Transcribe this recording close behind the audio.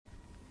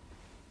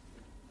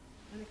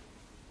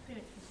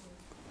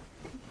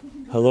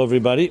Hello,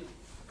 everybody.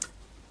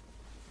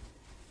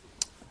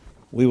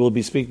 We will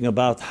be speaking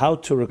about how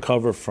to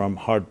recover from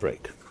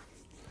heartbreak.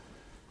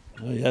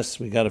 Yes,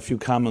 we got a few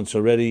comments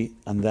already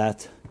on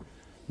that,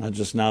 not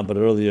just now, but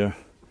earlier.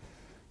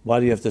 Why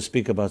do you have to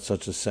speak about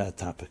such a sad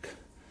topic?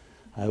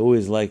 I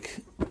always like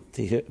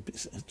to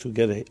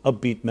get an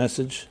upbeat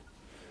message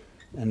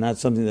and not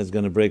something that's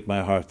going to break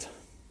my heart.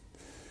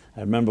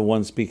 I remember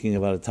once speaking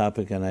about a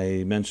topic and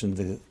I mentioned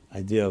the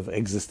idea of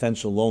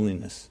existential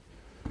loneliness,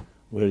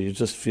 where you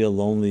just feel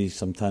lonely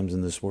sometimes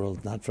in this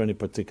world, not for any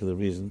particular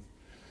reason.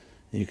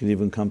 And you can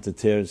even come to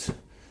tears.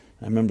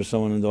 I remember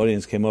someone in the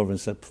audience came over and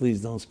said,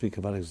 please don't speak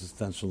about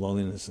existential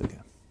loneliness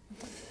again.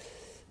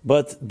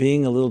 But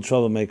being a little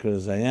troublemaker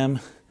as I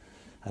am,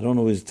 I don't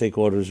always take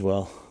orders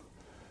well.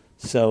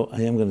 So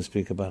I am going to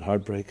speak about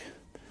heartbreak.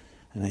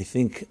 And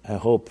I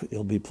hope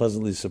you'll be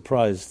pleasantly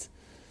surprised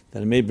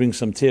that it may bring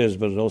some tears,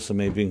 but it also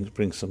may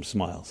bring some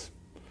smiles.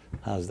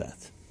 How's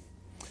that?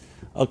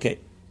 Okay.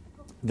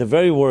 The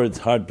very word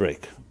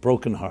heartbreak,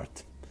 broken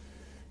heart,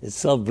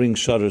 itself brings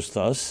shudders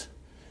to us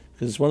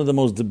because it's one of the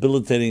most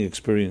debilitating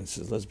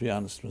experiences, let's be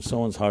honest. When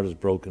someone's heart is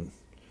broken,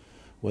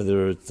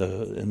 whether it's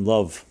in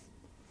love,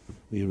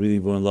 you really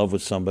were in love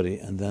with somebody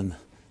and then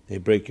they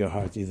break your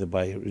heart either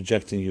by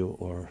rejecting you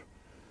or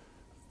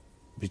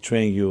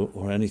betraying you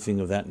or anything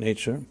of that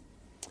nature,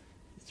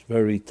 it's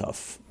very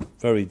tough,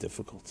 very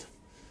difficult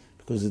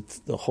because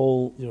it's your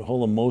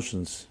whole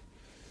emotions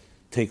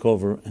take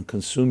over and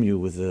consume you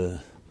with the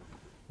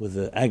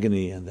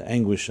agony and the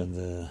anguish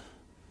and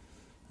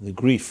the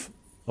grief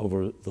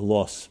over the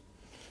loss.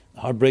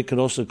 Heartbreak could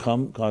also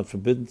come, God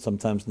forbid,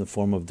 sometimes in the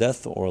form of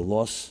death or a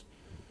loss.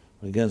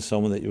 Again,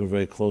 someone that you were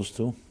very close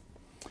to,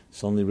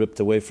 suddenly ripped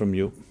away from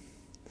you.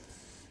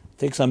 It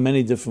takes on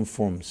many different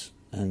forms.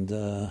 And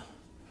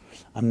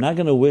I'm not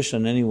going to wish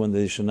on anyone that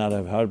they should not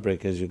have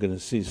heartbreak, as you're going to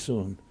see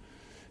soon,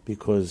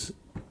 because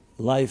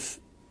life,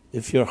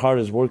 if your heart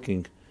is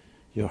working,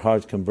 your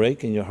heart can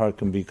break and your heart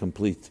can be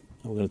complete.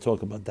 We're going to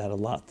talk about that a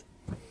lot,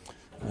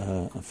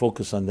 and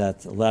focus on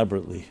that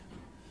elaborately.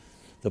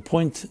 The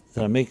point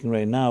that I'm making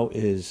right now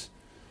is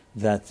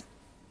that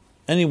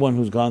anyone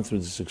who's gone through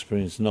this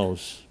experience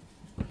knows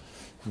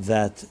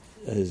that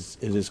it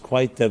is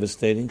quite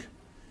devastating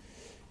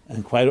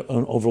and quite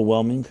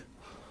overwhelming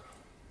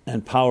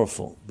and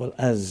powerful. But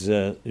as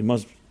if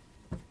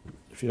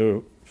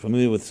you're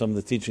familiar with some of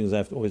the teachings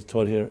I've always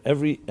taught here,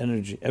 every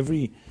energy,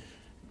 every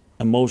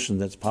emotion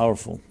that's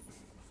powerful,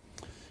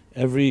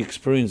 every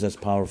experience that's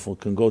powerful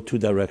can go two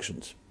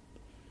directions.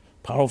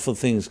 Powerful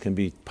things can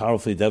be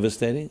powerfully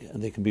devastating,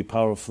 and they can be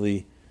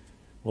powerfully,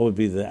 what would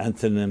be the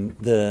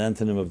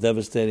antonym of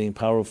devastating,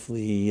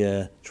 powerfully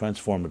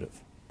transformative.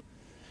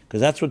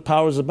 Because that's what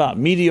power is about.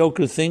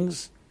 Mediocre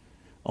things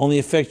only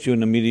affect you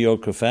in a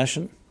mediocre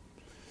fashion.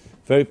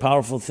 Very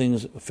powerful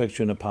things affect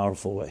you in a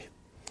powerful way.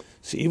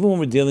 See, even when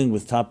we're dealing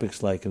with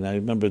topics like, and I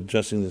remember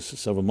addressing this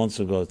several months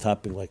ago, a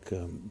topic like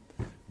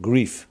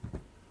grief,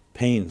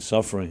 pain,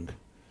 suffering,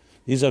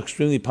 these are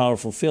extremely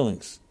powerful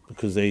feelings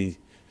because we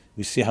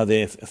see how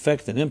they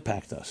affect and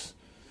impact us.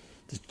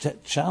 The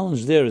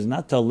challenge there is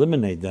not to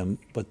eliminate them,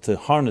 but to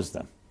harness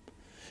them.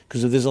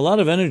 Because if there's a lot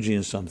of energy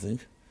in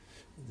something,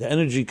 the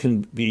energy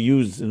can be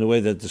used in a way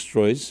that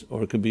destroys,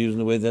 or it can be used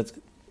in a way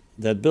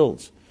that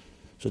builds.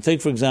 So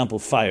take, for example,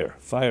 fire.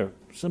 Fire,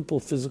 simple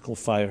physical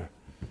fire,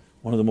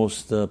 one of the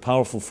most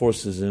powerful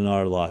forces in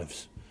our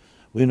lives.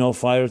 We know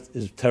fire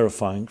is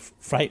terrifying,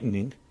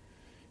 frightening.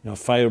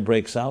 Fire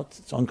breaks out,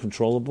 it's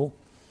uncontrollable.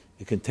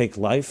 It can take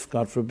life,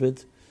 God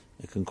forbid.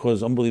 It can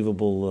cause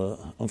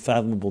unbelievable,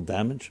 unfathomable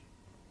damage.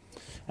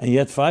 And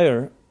yet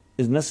fire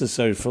is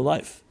necessary for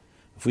life.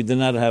 If we did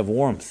not have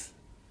warmth,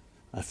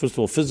 first of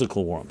all,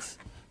 physical warmth,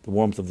 the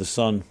warmth of the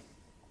sun,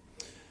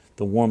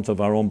 the warmth of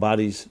our own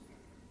bodies,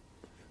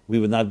 we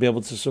would not be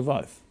able to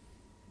survive.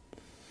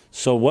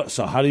 So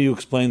how do you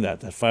explain that?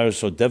 That fire is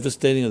so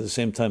devastating, at the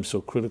same time so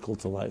critical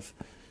to life?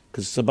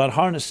 Because it's about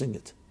harnessing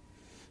it.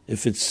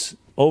 If it's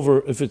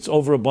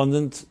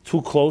overabundant,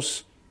 too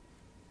close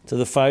to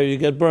the fire, you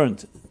get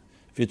burned.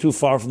 If you're too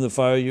far from the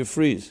fire, you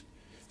freeze.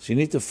 So you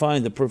need to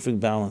find the perfect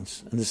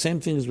balance. And the same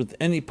thing is with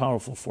any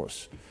powerful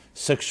force.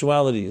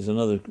 Sexuality is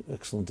another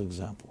excellent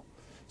example.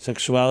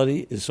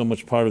 Sexuality is so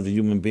much part of the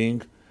human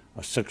being,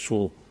 our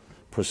sexual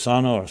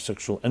persona, our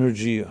sexual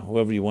energy,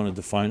 however you want to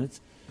define it.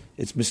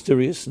 It's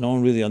mysterious. No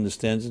one really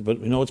understands it, but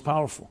we know it's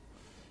powerful.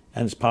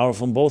 And it's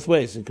powerful in both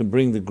ways. It can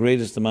bring the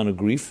greatest amount of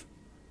grief,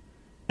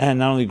 and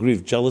not only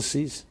grief,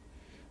 jealousies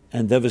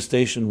and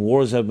devastation.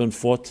 Wars have been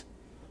fought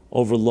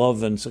over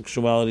love and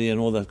sexuality and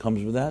all that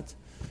comes with that.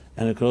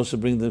 And it can also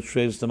bring the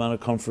greatest amount of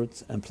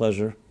comfort and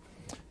pleasure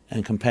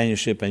and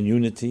companionship and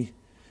unity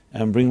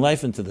and bring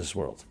life into this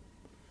world.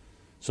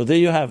 So there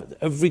you have it.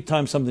 Every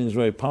time something is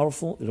very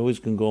powerful, it always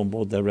can go in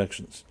both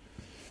directions.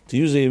 To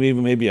use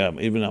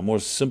even a more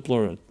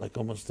simpler, like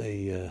almost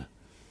a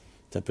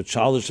type of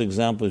childish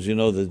example is,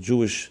 the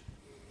Jewish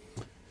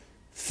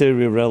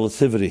theory of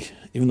relativity.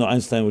 Even though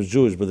Einstein was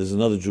Jewish, but there's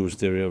another Jewish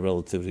theory of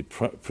relativity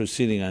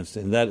preceding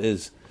Einstein. That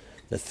is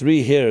that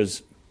 3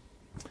 hairs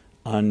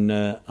on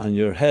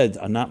your head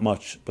are not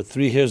much, but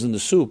 3 hairs in the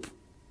soup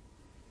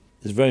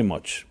is very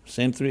much.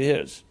 Same 3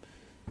 hairs.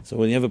 So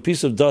when you have a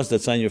piece of dust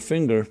that's on your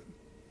finger,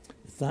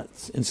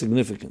 it's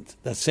insignificant.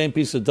 That same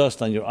piece of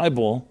dust on your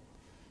eyeball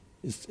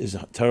is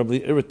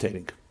terribly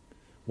irritating.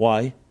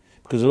 Why?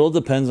 Because it all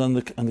depends on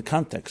the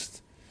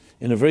context.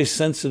 In a very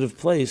sensitive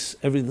place,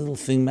 every little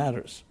thing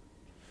matters.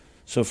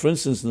 So for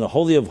instance, in the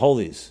Holy of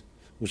Holies,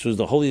 which was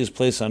the holiest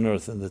place on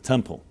earth, in the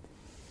temple,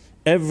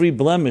 every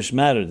blemish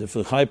mattered. If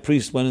the high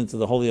priest went into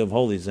the Holy of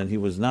Holies and he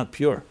was not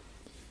pure,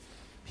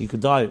 he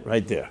could die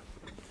right there.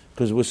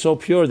 Because it was so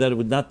pure that it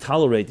would not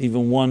tolerate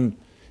even one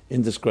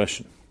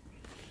indiscretion.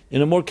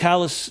 In a more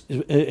callous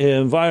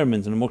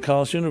environment, in a more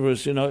callous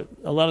universe, a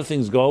lot of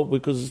things go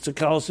because it's a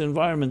callous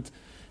environment,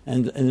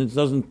 and it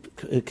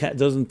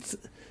doesn't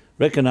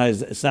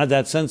recognize, it's not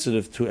that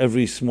sensitive to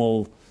every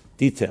small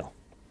detail.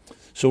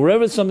 So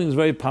wherever something is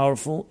very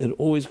powerful, it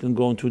always can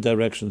go in 2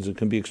 directions. It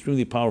can be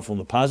extremely powerful in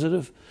the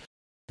positive.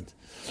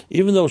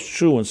 Even though it's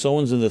true when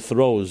someone's in the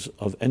throes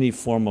of any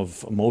form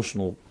of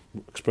emotional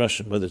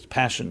expression, whether it's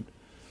passion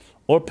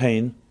or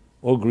pain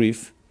or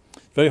grief,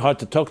 it's very hard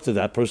to talk to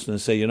that person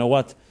and say, you know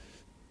what,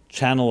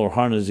 channel or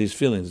harness these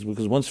feelings.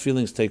 Because once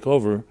feelings take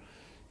over,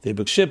 the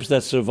big ships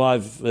that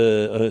survive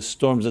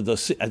storms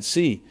at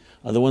sea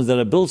are the ones that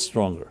are built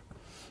stronger.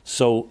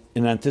 So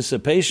in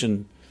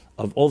anticipation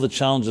of all the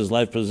challenges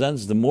life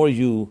presents, the more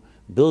you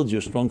build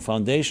your strong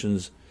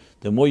foundations,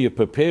 the more you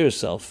prepare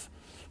yourself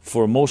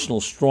for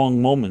emotional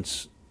strong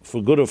moments,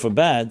 for good or for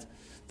bad,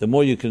 the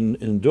more you can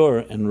endure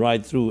and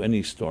ride through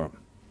any storm.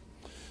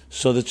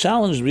 So the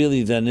challenge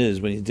really then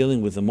is, when you're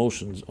dealing with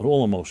emotions,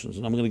 all emotions,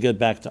 and I'm going to get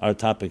back to our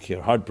topic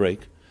here,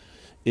 heartbreak,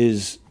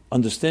 is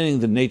understanding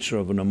the nature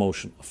of an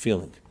emotion, a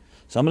feeling.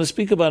 So I'm going to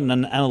speak about it in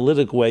an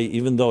analytic way,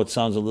 even though it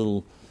sounds a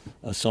little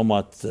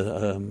somewhat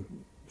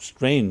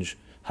strange.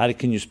 How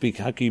can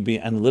you be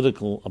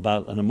analytical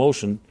about an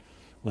emotion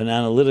when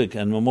analytic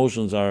and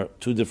emotions are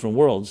 2 different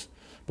worlds?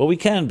 But we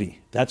can be.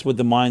 That's what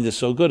the mind is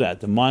so good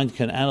at. The mind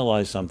can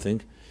analyze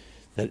something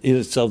that it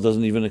itself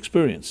doesn't even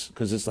experience,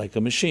 because it's like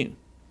a machine.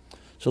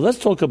 So let's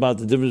talk about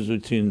the difference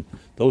between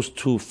those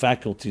 2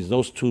 faculties,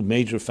 those 2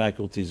 major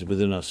faculties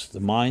within us: the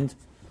mind,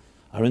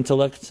 our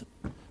intellect,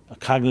 our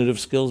cognitive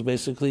skills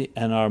basically,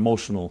 and our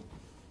emotional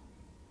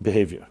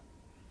behavior.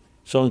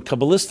 So in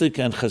Kabbalistic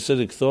and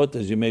Hasidic thought,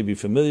 as you may be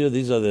familiar,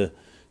 these are the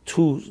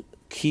 2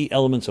 key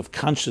elements of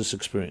conscious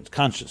experience.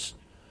 Conscious.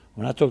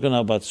 We're not talking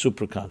about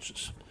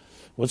superconscious.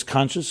 What's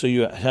conscious? So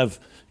you have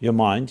your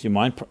mind. Your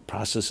mind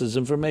processes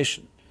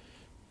information,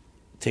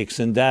 takes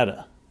in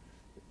data,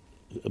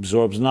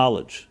 absorbs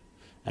knowledge.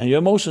 And your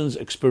emotions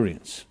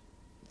experience,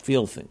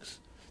 feel things.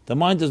 The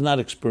mind does not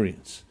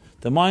experience.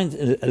 The mind,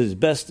 at its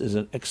best, is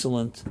an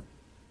excellent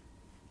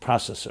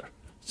processor.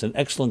 It's an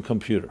excellent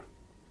computer.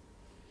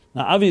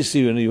 Now,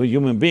 obviously, when you're a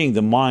human being,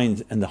 the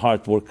mind and the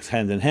heart work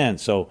hand in hand.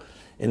 So,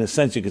 in a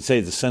sense, you could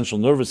say the central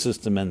nervous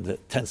system and the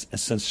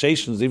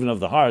sensations, even of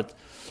the heart,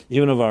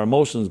 even of our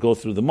emotions, go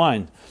through the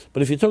mind.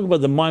 But if you talk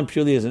about the mind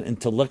purely as an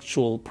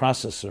intellectual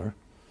processor,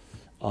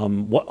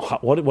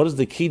 what is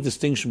the key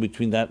distinction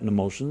between that and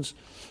emotions?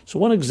 So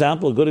one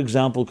example, a good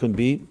example can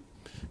be,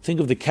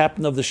 think of the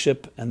captain of the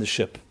ship and the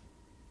ship.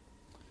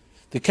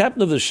 The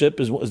captain of the ship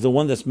is the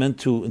one that's meant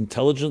to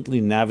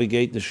intelligently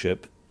navigate the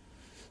ship,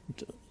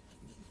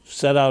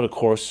 set out a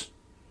course,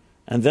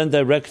 and then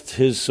direct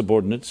his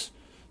subordinates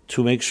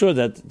to make sure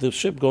that the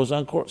ship goes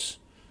on course.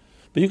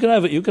 But you can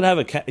have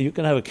a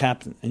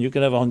captain, and you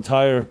can have an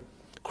entire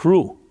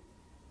crew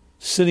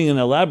sitting in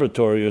a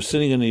laboratory or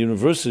sitting in a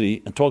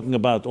university and talking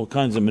about all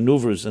kinds of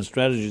maneuvers and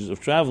strategies of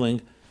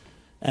traveling,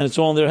 and it's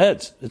all in their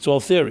heads. It's all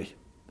theory.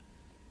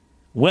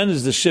 When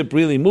is the ship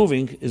really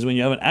moving is when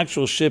you have an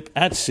actual ship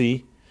at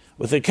sea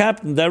with a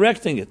captain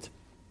directing it.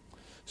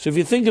 So if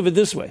you think of it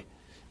this way,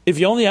 if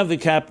you only have the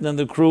captain and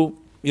the crew,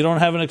 you don't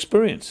have an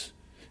experience.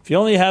 If you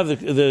only have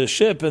the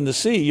ship and the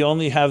sea, you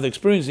only have the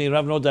experience and you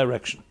have no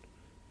direction.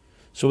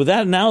 So with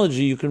that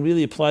analogy, you can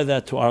really apply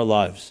that to our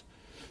lives.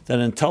 That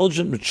an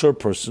intelligent, mature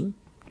person,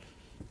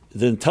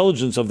 the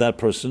intelligence of that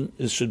person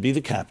should be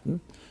the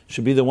captain,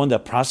 should be the one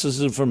that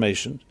processes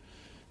information,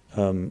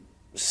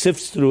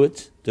 sifts through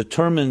it,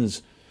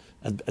 determines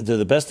to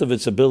the best of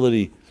its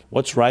ability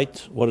what's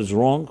right, what is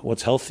wrong,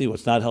 what's healthy,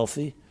 what's not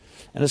healthy.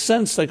 In a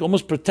sense, like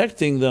almost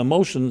protecting the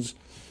emotions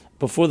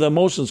before the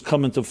emotions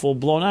come into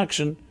full-blown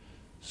action,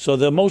 so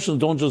the emotions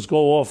don't just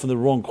go off in the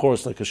wrong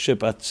course like a ship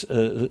that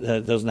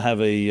doesn't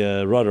have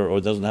a rudder or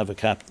doesn't have a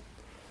captain.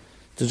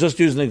 To just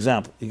use an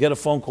example, you get a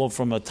phone call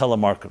from a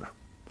telemarketer.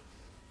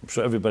 I'm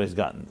sure everybody's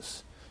gotten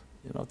this.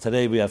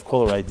 Today we have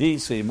caller ID,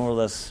 so you more or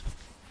less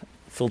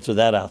filter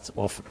that out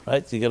often,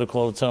 right? You get a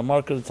call to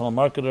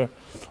telemarketer,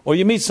 or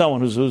you meet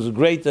someone who's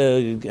great,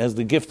 has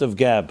the gift of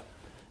gab,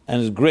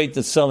 and is great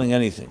at selling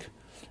anything.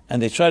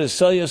 And they try to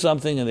sell you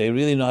something, and they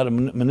really know how to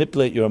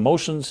manipulate your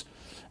emotions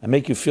and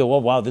make you feel,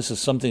 well, wow, this is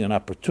something, an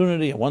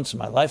opportunity, a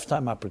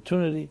once-in-my-lifetime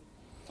opportunity.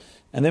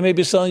 And they may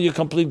be selling you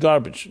complete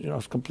garbage,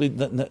 complete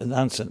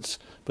nonsense.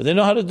 But they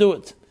know how to do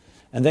it.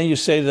 And then you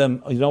say to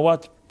them, you know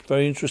what,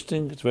 very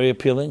interesting, it's very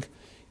appealing.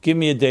 Give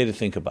me a day to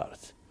think about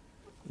it.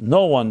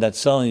 No one that's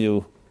selling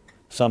you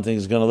something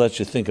is going to let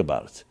you think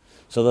about it.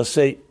 So they'll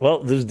say, well,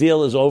 this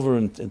deal is over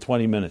in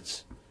 20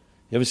 minutes.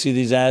 You ever see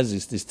these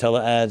ads, these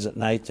tele ads at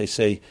night? They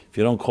say, if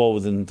you don't call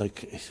within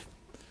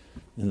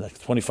in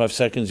 25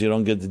 seconds, you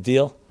don't get the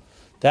deal.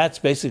 That's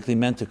basically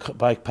meant to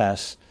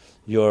bypass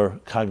your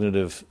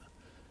cognitive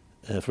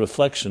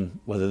reflection,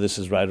 whether this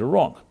is right or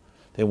wrong.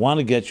 They want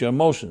to get your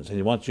emotions, and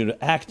they want you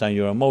to act on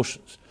your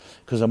emotions.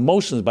 Because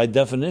emotions, by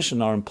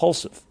definition, are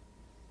impulsive.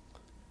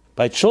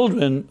 By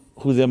children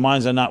who their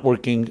minds are not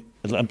working,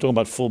 I'm talking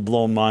about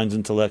full-blown minds,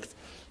 intellect,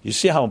 you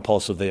see how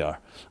impulsive they are.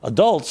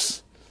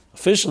 Adults,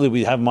 officially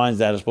we have minds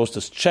that are supposed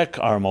to check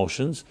our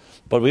emotions,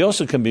 but we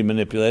also can be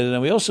manipulated,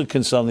 and we also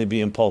can suddenly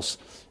be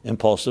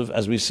impulsive,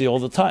 as we see all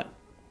the time.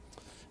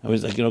 And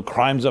it's like,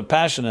 crimes of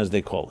passion, as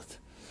they call it.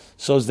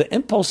 So it's the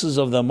impulses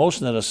of the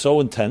emotion that are so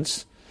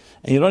intense,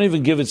 and you don't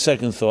even give it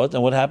second thought,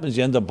 and what happens?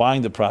 You end up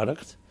buying the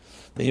product.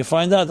 Then you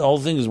find out the whole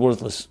thing is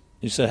worthless.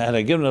 You said, had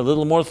I given it a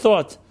little more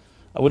thought,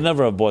 I would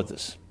never have bought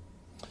this.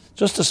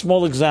 Just a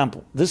small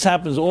example. This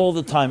happens all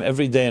the time,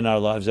 every day in our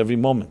lives, every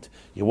moment.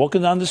 You're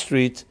walking down the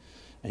street,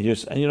 and your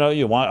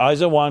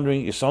eyes are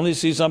wandering. You suddenly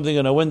see something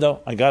in a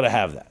window. I got to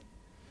have that.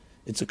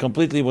 It's a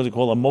completely what they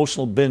call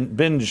emotional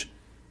binge.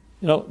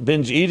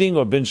 Binge eating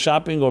or binge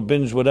shopping or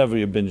binge whatever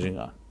you're binging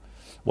on.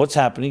 What's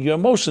happening? Your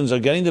emotions are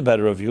getting the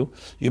better of you.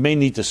 You may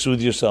need to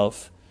soothe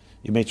yourself.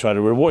 You may try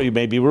to reward. You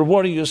may be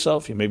rewarding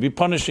yourself. You may be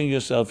punishing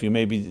yourself. You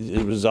may be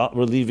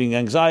relieving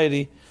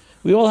anxiety.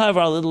 We all have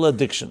our little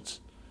addictions.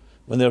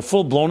 When they're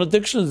full-blown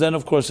addictions, then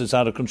of course it's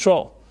out of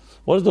control.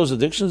 What are those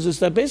addictions? It's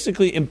that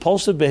basically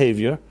impulsive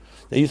behavior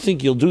that you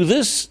think you'll do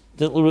this,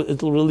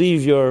 it'll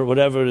relieve your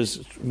whatever it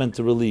is meant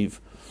to relieve,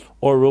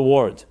 or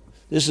reward.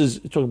 This is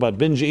talking about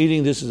binge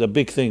eating. This is a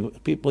big thing.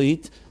 People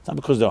eat not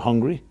because they're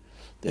hungry.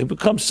 They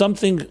become some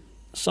triggers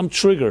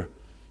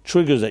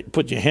that you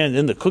put your hand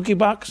in the cookie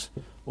box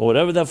or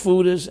whatever that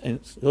food is, and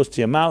it goes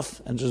to your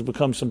mouth and just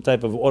becomes some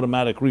type of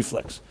automatic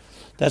reflex.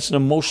 That's an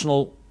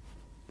emotional,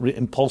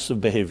 impulsive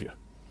behavior.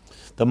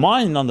 The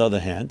mind, on the other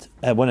hand,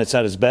 when it's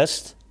at its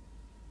best,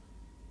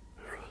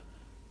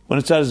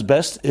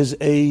 is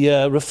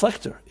a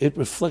reflector. It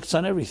reflects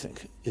on everything.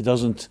 It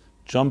doesn't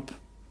jump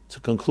to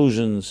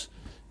conclusions.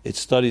 It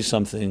studies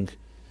something.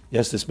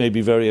 Yes, this may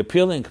be very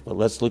appealing, but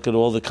let's look at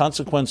all the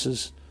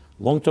consequences,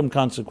 long-term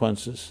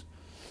consequences.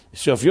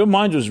 So if your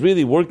mind was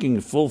really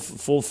working full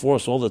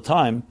force all the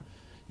time,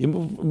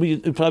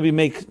 you'd probably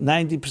make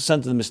 90%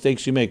 of the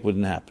mistakes you make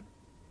wouldn't happen.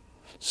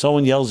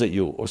 Someone yells at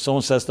you, or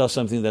someone says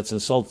something that's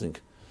insulting.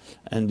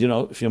 And,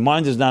 if your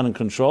mind is not in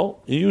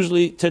control, you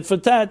usually tit for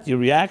tat, you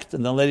react,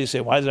 and then later you say,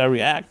 why did I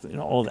react?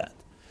 All that.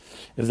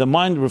 If the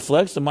mind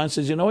reflects, the mind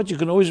says, you know what, you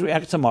can always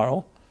react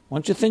tomorrow. Why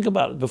don't you think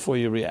about it before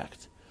you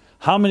react?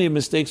 How many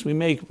mistakes we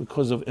make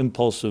because of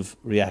impulsive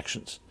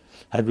reactions?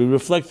 Had we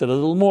reflected a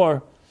little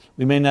more,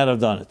 we may not have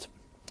done it.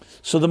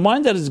 So the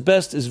mind at its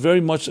best is very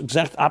much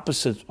exact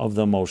opposite of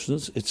the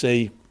emotions. It's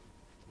an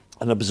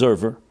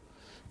observer.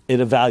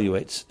 It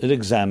evaluates. It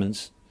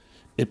examines.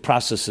 It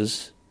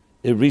processes.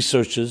 It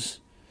researches.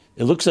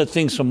 It looks at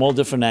things from all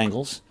different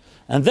angles.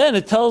 And then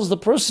it tells the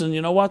person,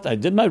 you know what, I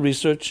did my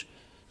research,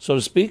 so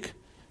to speak.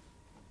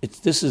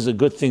 This is a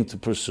good thing to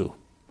pursue.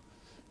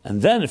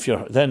 And then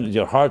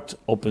your heart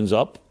opens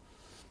up,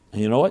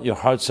 and you know what? Your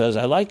heart says,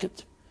 I like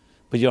it.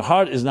 But your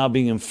heart is now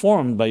being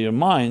informed by your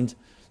mind,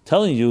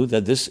 telling you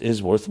that this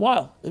is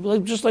worthwhile.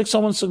 Just like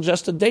someone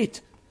suggests a date.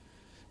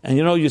 And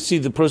you see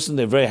the person,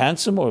 they're very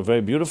handsome or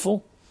very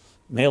beautiful,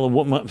 male or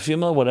woman,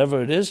 female,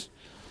 whatever it is,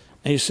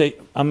 and you say,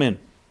 I'm in.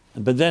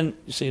 But then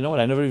you say, you know what?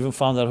 I never even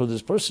found out who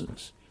this person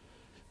is.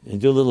 You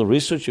do a little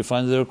research, you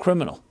find that they're a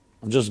criminal.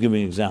 I'm just giving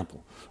you an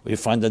example. Or you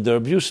find that they're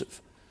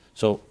abusive.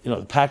 So,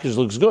 the package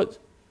looks good.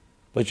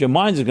 But your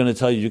mind is going to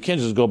tell you can't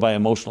just go by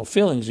emotional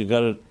feelings. You've got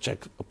to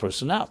check a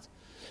person out.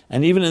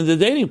 And even in the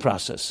dating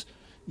process,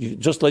 you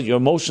just let your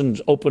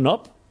emotions open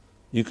up.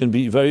 You're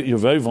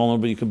very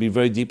vulnerable. You can be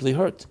very deeply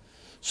hurt.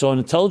 So an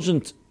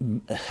intelligent,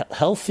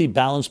 healthy,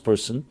 balanced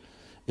person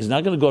is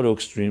not going to go to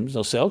extremes.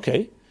 They'll say,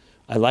 okay,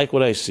 I like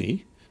what I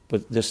see,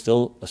 but I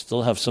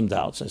still have some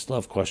doubts. I still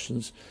have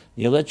questions.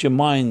 You let your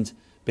mind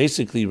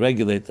basically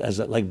regulate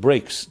like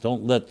brakes.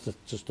 Don't let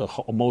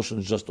the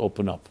emotions just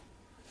open up.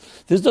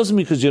 This doesn't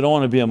mean because you don't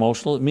want to be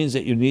emotional. It means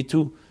that you need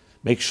to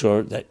make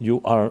sure that you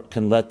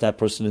can let that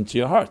person into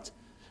your heart,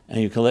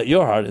 and you can let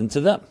your heart into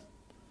them.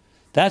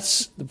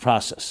 That's the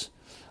process.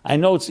 I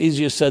know it's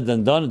easier said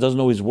than done. It doesn't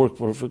always work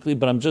perfectly,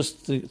 but I'm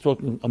just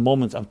talking a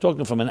moment. I'm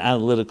talking from an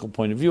analytical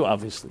point of view,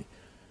 obviously.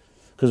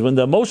 Because when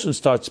the emotions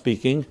start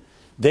speaking,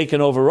 they can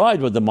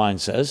override what the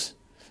mind says.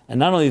 And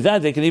not only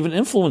that, they can even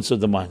influence what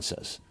the mind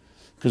says.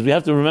 Because we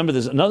have to remember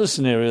there's another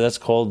scenario that's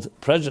called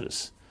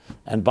prejudice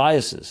and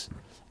biases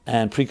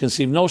and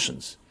preconceived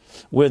notions,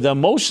 where the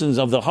emotions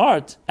of the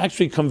heart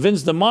actually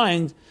convince the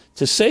mind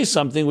to say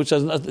something which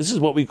has not. This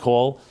is what we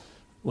call,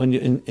 when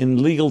you,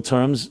 in legal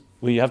terms,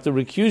 where you have to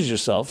recuse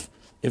yourself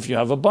if you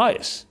have a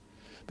bias.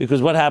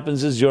 Because what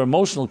happens is your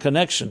emotional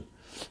connection,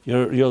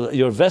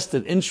 your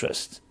vested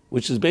interest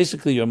which is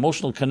basically your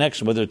emotional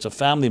connection, whether it's a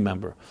family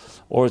member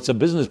or it's a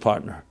business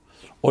partner,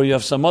 or you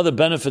have some other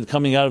benefit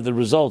coming out of the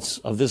results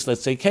of this,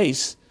 let's say,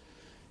 case,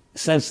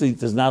 essentially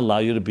does not allow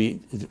you to be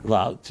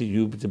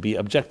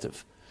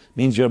objective. It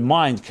means your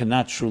mind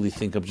cannot truly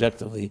think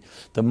objectively.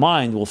 The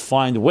mind will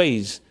find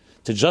ways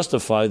to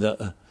justify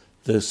the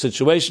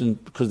situation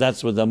because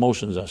that's what the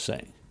emotions are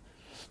saying.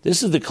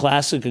 This is the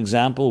classic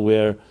example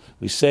where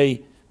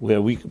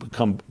we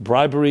become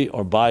bribery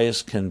or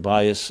bias can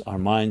bias our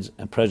minds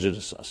and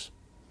prejudice us.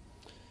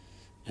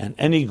 And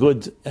any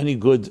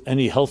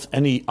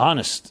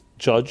honest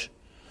judge,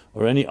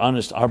 or any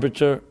honest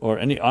arbiter, or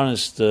any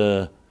honest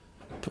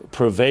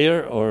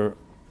purveyor,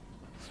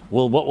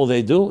 what will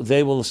they do?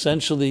 They will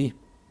essentially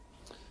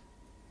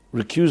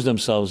recuse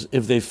themselves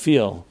if they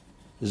feel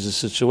there's a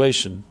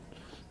situation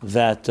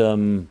that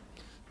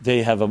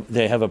they have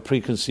a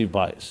preconceived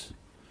bias.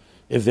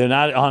 If they're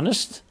not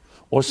honest,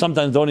 or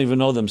sometimes don't even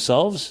know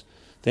themselves,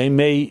 they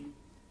may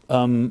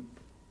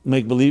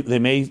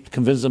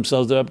convince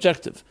themselves they're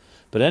objective.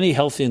 But any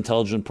healthy,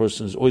 intelligent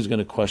person is always going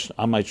to question,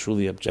 am I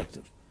truly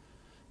objective?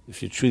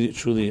 If you're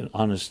truly an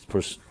honest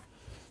person.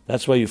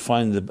 That's why you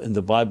find in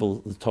the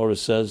Bible, the Torah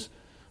says,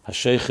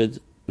 hasheichid,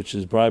 which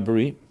is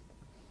bribery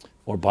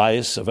or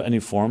bias of any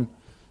form,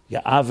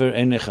 ya'aver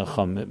einei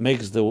chacham.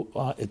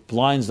 It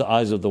blinds the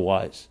eyes of the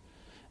wise.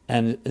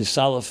 And it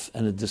salaf,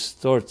 and it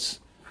distorts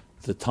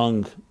the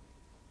tongue,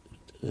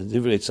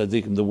 divrei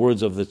tzaddikim, the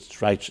words of the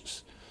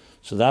righteous.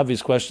 So the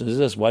obvious question is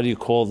this: why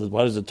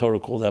does the Torah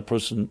call that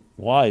person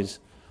wise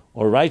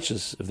or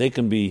righteous if they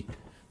can be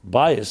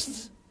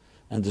biased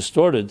and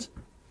distorted?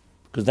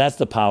 Because that's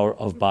the power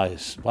of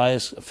bias.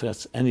 Bias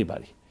affects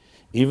anybody.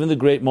 Even the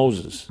great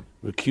Moses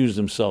recused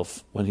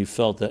himself when he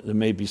felt that there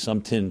may be some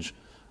tinge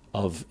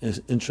of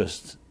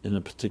interest in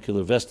a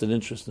particular, vested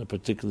interest in a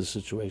particular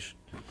situation.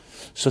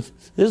 So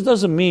this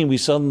doesn't mean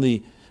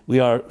we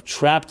are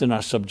trapped in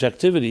our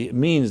subjectivity. It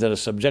means that a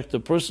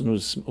subjective person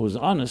who's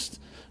honest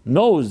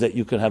knows that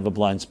you could have a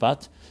blind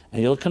spot,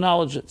 and you'll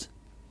acknowledge it.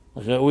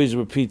 Like I always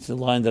repeat the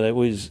line that it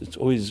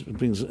always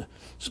brings a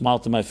smile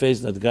to my face.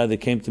 That the guy that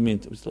came to me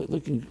and was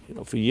looking,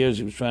 for years,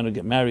 he was trying to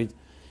get married,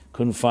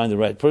 couldn't find the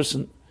right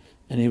person,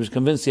 and he was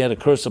convinced he had a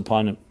curse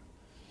upon him.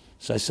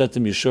 So I said to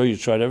him, "You sure you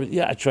tried everything?"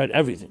 "Yeah, I tried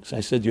everything." So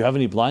I said, "Do you have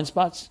any blind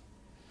spots?"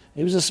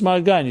 He was a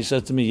smart guy, and he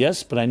said to me,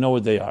 "Yes, but I know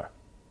what they are."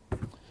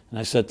 And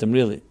I said to him,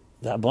 "Really?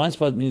 That blind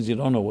spot means you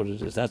don't know what it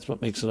is. That's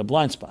what makes it a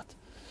blind spot.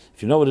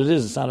 If you know what it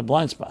is, it's not a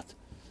blind spot.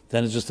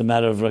 Then it's just a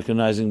matter of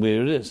recognizing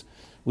where it is."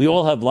 We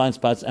all have blind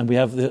spots, and we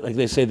have, like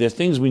they say, there are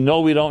things we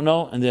know we don't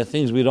know, and there are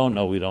things we don't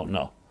know we don't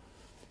know.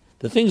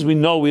 The things we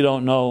know we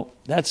don't know,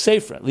 that's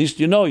safer. At least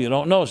you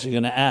don't know, so you're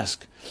going to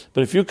ask.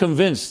 But if you're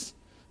convinced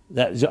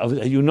that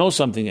you know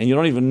something, and you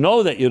don't even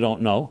know that you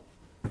don't know,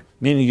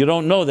 meaning you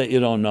don't know that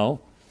you don't know,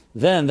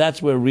 then that's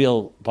where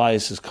real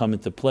biases come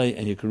into play,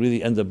 and you could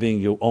really end up being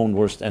your own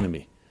worst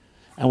enemy.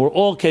 And we're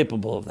all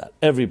capable of that,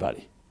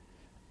 everybody.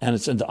 And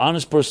it's the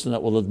honest person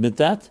that will admit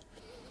that.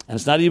 And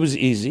it's not always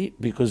easy,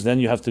 because then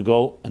you have to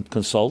go and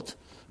consult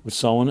with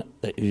someone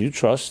that you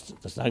trust,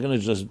 that's not going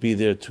to just be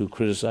there to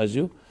criticize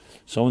you,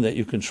 someone that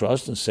you can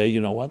trust and say,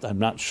 you know what, I'm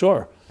not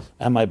sure.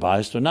 Am I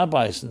biased or not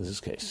biased in this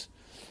case?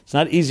 It's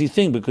not an easy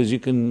thing, because you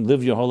can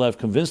live your whole life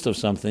convinced of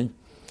something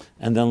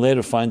and then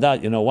later find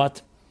out, you know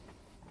what,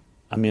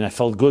 I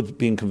felt good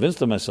being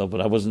convinced of myself,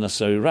 but I wasn't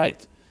necessarily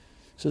right.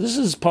 So this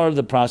is part of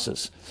the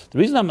process. The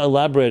reason I'm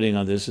elaborating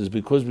on this is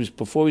because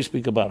before we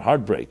speak about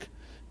heartbreak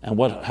and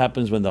what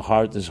happens when the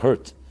heart is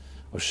hurt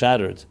or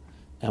shattered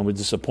and we're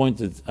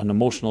disappointed on an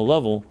emotional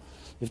level,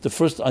 you have to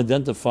first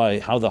identify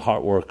how the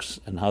heart works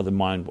and how the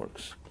mind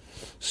works.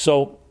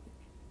 So,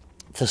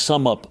 to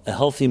sum up, a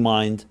healthy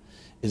mind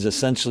is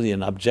essentially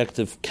an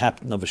objective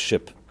captain of a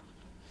ship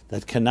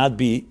that cannot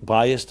be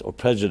biased or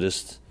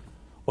prejudiced,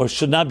 or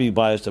should not be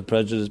biased or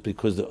prejudiced,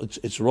 because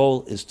its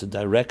role is to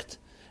direct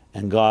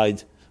and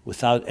guide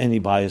without any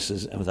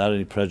biases and without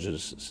any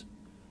prejudices,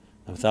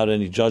 and without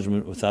any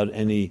judgment, without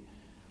any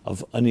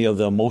of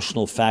the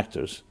emotional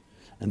factors.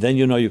 And then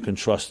you can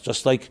trust,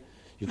 just like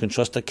you can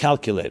trust a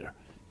calculator.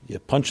 You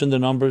punch in the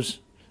numbers,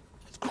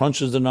 it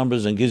crunches the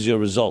numbers and gives you a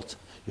result.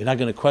 You're not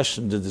going to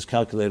question, did this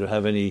calculator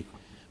have any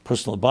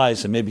personal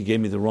bias and maybe gave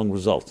me the wrong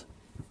result?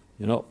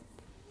 Like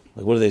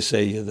what do they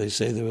say? They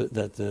say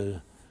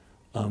that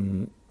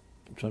I'm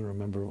trying to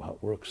remember how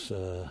it works.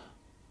 A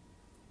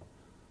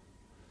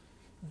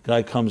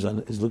guy comes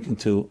and is looking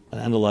to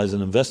analyze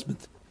an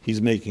investment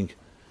he's making.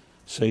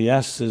 So he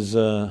asks his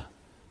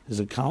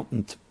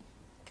accountant,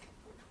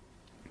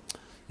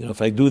 if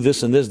I do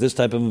this and this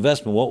type of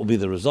investment, what will be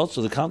the result?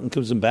 So the accountant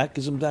gives him back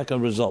a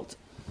result.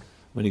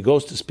 When he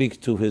goes to speak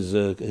to his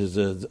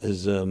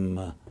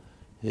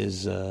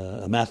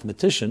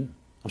mathematician,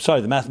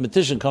 the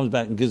mathematician comes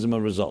back and gives him a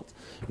result.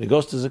 When he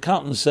goes to his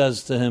accountant and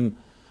says to him,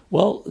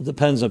 well, it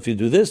depends if you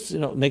do this,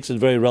 it makes it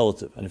very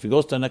relative. And if he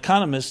goes to an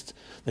economist,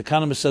 the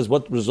economist says,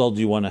 what result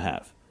do you want to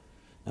have?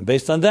 And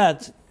based on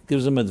that,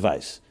 gives him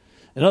advice.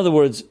 In other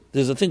words,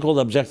 there's a thing called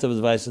objective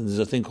advice and there's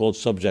a thing called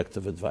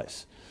subjective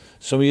advice.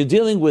 So when you're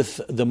dealing with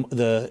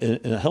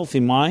in a healthy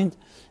mind,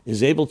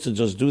 is able to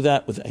just do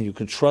that and you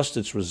can trust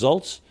its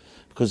results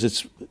because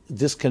it's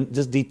this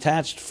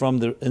detached from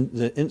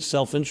the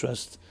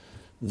self-interest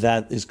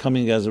that is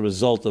coming as a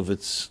result of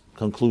its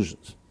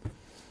conclusions.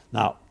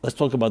 Now, let's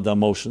talk about the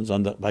emotions.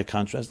 By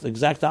contrast, the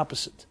exact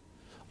opposite.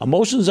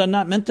 Emotions are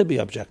not meant to be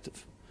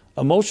objective.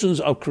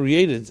 Emotions are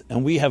created,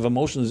 and we have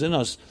emotions in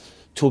us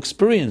to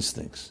experience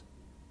things.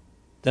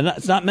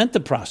 It's not meant to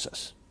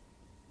process.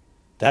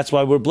 That's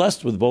why we're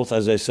blessed with both,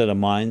 as I said, a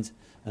mind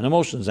and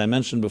emotions. I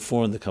mentioned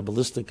before in the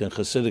Kabbalistic and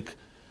Hasidic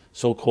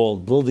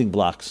so-called building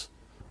blocks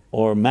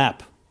or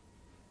map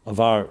of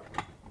our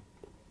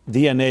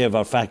DNA of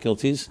our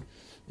faculties.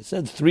 It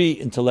said 3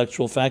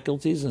 intellectual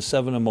faculties and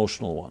 7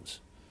 emotional ones.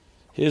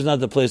 Here's not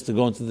the place to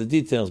go into the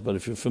details, but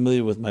if you're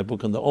familiar with my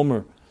book on the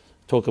Omer,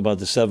 talk about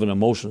the 7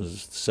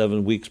 emotions, the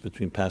 7 weeks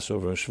between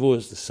Passover and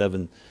Shavuos, the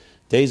 7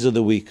 days of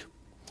the week.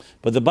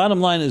 But the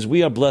bottom line is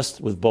we are blessed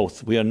with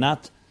both. We are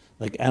not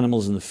like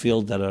animals in the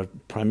field that are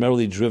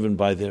primarily driven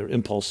by their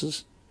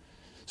impulses.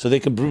 So they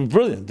can be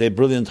brilliant. They're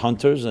brilliant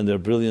hunters and they're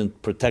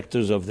brilliant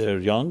protectors of their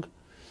young,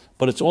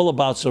 but it's all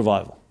about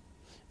survival.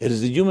 It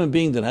is the human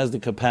being that has the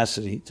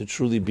capacity to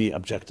truly be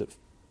objective.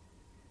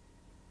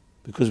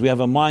 Because we have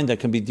a mind that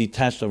can be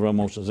detached of our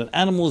emotions. An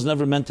animal is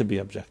never meant to be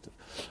objective.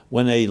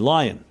 When a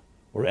lion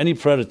or any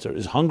predator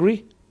is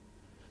hungry,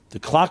 the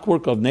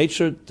clockwork of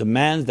nature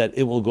demands that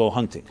it will go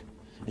hunting.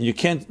 And you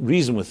can't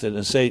reason with it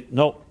and say,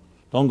 no,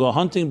 don't go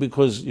hunting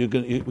because you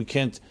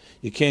can't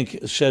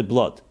shed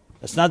blood.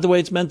 That's not the way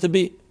it's meant to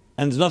be.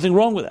 And there's nothing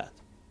wrong with that.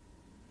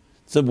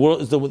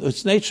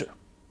 It's nature.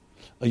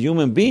 A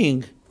human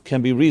being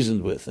can be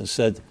reasoned with and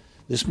said,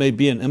 this may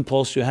be an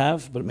impulse you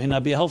have, but it may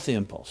not be a healthy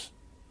impulse.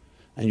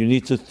 And you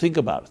need to think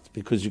about it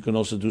because you can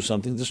also do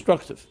something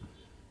destructive.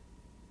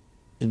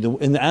 In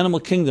the animal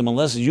kingdom,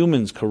 unless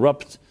humans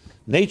corrupt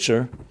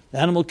nature, the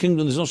animal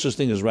kingdom, there's no such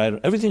thing as right.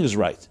 Everything is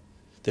right.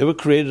 They were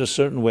created a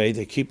certain way.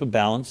 They keep a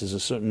balance. There's a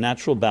certain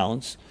natural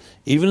balance.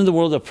 Even in the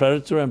world of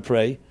predator and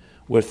prey,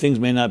 where things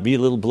may not be a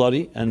little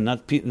bloody and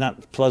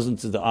not pleasant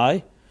to the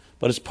eye,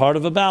 but it's part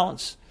of a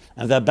balance.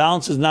 And if that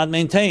balance is not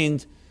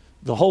maintained,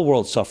 the whole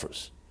world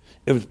suffers.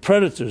 If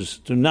predators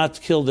do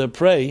not kill their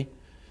prey,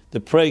 the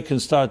prey can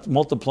start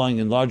multiplying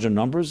in larger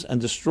numbers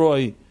and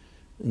destroy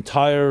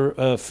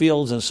entire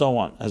fields and so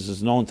on, as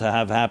is known to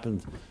have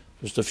happened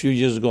just a few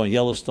years ago in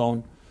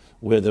Yellowstone,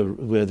 where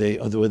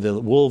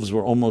the wolves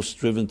were almost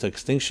driven to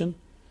extinction.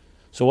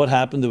 So what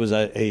happened? There was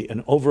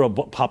an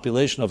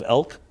overpopulation of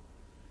elk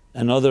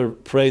and other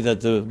prey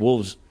that the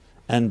wolves,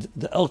 and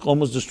the elk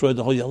almost destroyed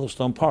the whole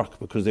Yellowstone Park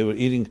because they were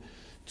eating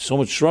so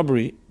much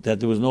shrubbery that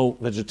there was no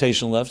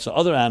vegetation left. So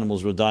other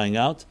animals were dying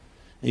out.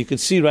 And you can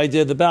see right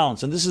there the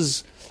balance. And this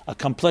is a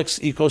complex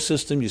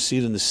ecosystem. You see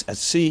it at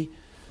sea,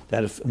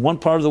 that if one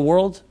part of the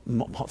world,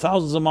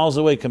 thousands of miles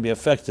away, can be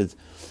affected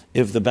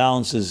if the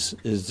balance is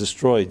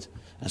destroyed,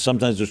 and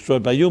sometimes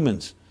destroyed by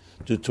humans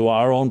due to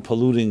our own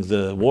polluting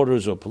the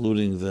waters or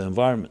polluting the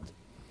environment.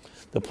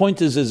 The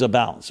point is a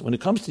balance. When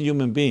it comes to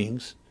human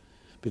beings,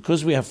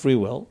 because we have free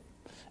will,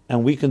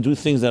 and we can do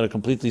things that are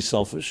completely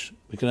selfish,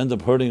 we can end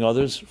up hurting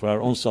others for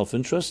our own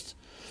self-interest,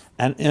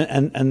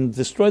 and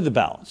destroy the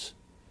balance.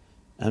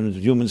 And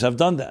humans have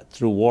done that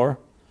through war,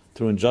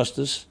 through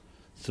injustice,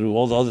 through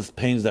all the other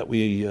pains that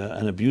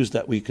and abuse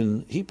that we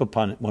can heap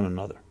upon one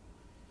another.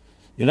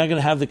 You're not going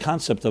to have the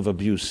concept of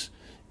abuse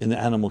in the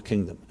animal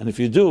kingdom. And if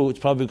you do, it's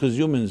probably because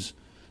humans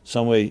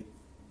some way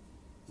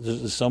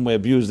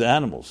abuse the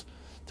animals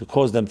to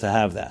cause them to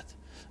have that.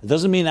 It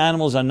doesn't mean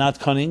animals are not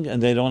cunning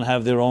and they don't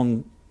have their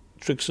own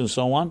tricks and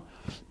so on,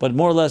 but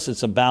more or less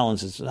it's a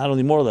balance. It's not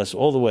only more or less,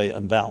 all the way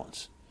in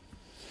balance.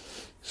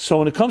 So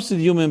when it comes to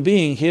the human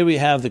being, here we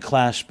have the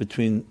clash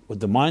between what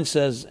the mind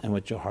says and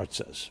what your heart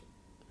says.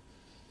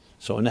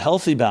 So in a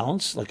healthy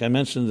balance, like I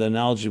mentioned the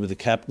analogy with the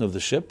captain of the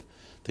ship,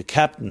 the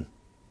captain,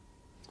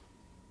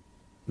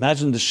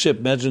 imagine the ship,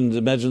 imagine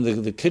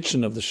the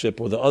kitchen of the ship,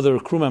 or the other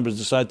crew members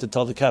decide to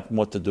tell the captain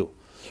what to do.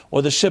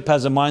 Or the ship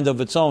has a mind of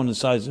its own and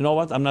decides, you know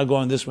what, I'm not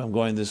going this way, I'm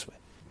going this way.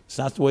 It's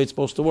not the way it's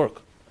supposed to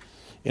work.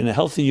 In a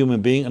healthy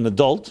human being, an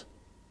adult,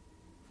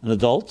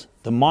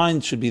 the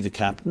mind should be the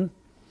captain,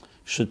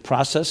 should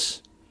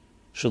process,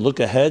 should look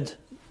ahead,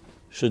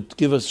 should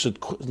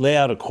lay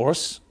out a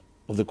course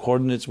of the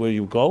coordinates where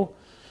you go.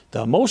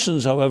 The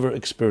emotions, however,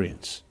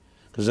 experience.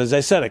 Because as I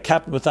said, a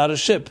captain without a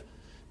ship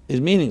is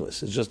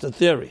meaningless. It's just a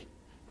theory.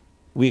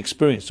 We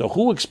experience. So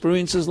who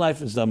experiences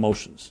life is the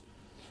emotions.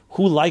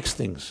 Who likes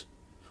things?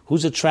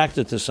 Who's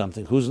attracted to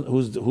something?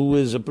 Who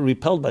is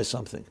repelled by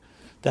something?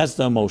 That's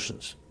the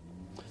emotions.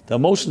 The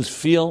emotions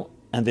feel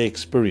and they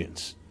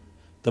experience.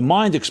 The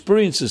mind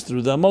experiences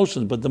through the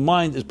emotions, but the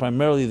mind is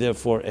primarily,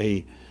 therefore,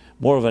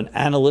 more of an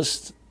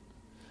analyst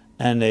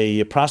and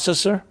a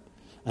processor,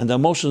 and the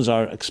emotions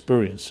are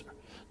experiencer.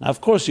 Now,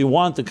 of course, you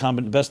want the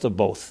best of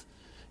both.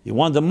 You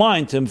want the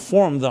mind to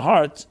inform the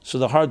heart, so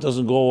the heart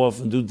doesn't go off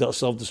and do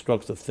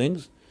self-destructive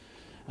things.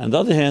 On the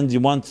other hand, you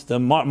want the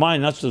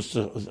mind, not just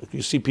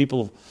you see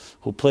people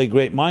who play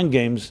great mind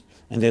games,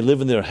 and they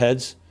live in their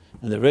heads,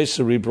 and they're very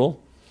cerebral,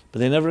 but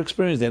they never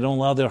experience. They don't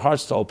allow their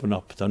hearts to open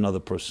up to another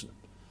person.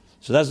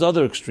 So that's the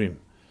other extreme,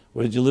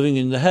 where you're living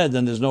in the head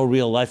and there's no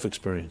real life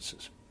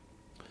experiences.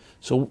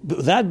 So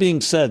that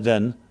being said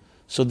then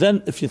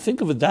if you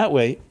think of it that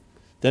way,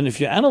 then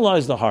if you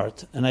analyze the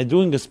heart, and I'm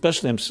doing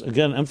especially, I'm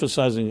again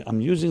emphasizing,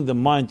 I'm using the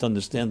mind to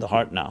understand the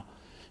heart now.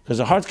 Because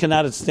the heart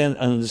cannot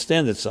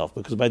understand itself,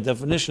 because by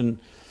definition,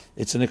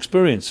 it's an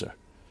experiencer.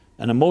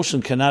 An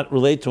emotion cannot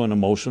relate to an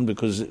emotion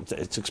because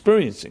it's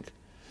experiencing.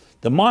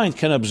 The mind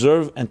can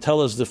observe and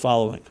tell us the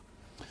following,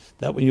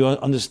 that when you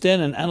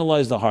understand and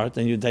analyze the heart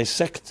and you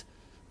dissect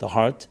the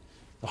heart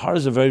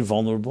is a very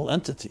vulnerable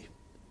entity,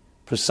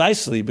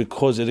 precisely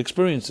because it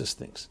experiences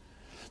things.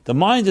 The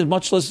mind is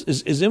much less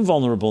is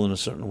invulnerable in a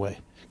certain way.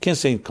 Can't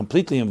say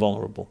completely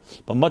invulnerable,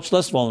 but much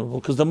less vulnerable,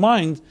 because the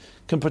mind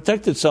can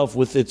protect itself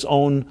with its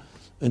own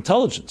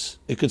intelligence.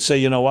 It could say,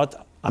 you know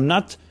what, I'm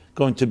not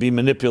going to be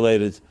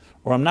manipulated,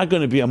 or I'm not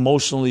going to be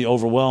emotionally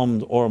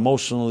overwhelmed or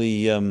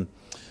emotionally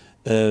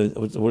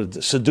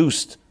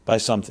seduced by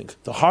something.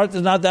 The heart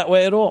is not that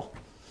way at all.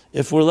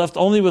 If we're left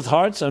only with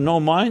hearts and no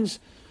minds,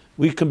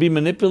 we can be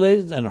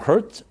manipulated and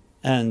hurt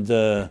and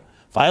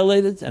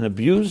violated and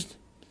abused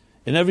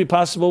in every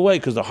possible way,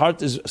 because the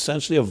heart is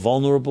essentially a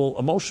vulnerable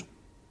emotion.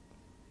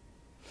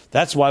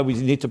 That's why we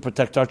need to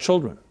protect our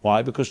children.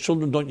 Why? Because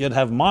children don't yet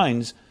have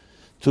minds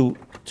to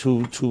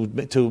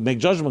make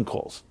judgment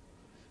calls.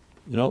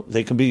 You know,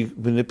 they can be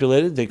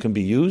manipulated, they can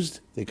be used,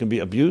 they can be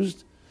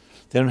abused.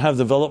 They don't have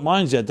developed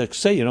minds yet that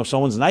say, you know,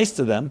 someone's nice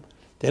to them.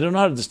 They don't know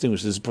how to distinguish,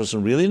 is this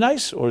person really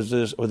nice, or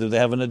do they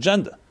have an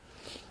agenda?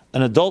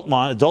 An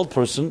adult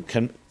person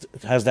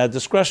has that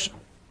discretion.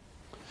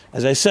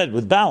 As I said,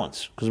 with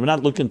balance, because we're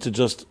not looking to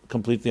just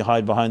completely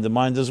hide behind the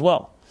mind as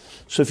well.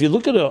 So if you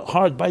look at a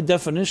heart, by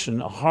definition,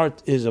 a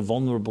heart is a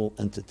vulnerable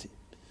entity.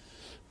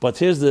 But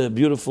here's the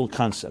beautiful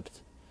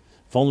concept.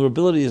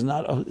 Vulnerability is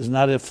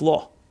not a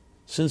flaw.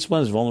 Since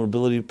when is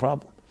vulnerability a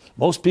problem?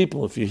 Most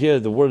people, if you hear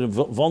the word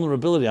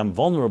vulnerability, I'm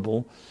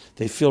vulnerable,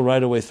 they feel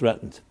right away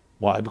threatened.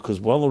 Why? Because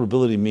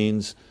vulnerability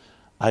means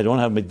I don't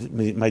have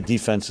my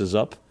defenses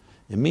up.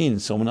 It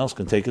means someone else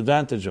can take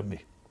advantage of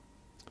me.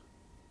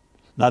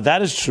 Now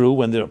that is true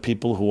when there are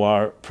people who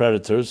are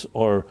predators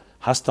or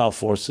hostile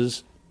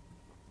forces,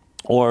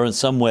 or in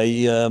some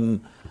way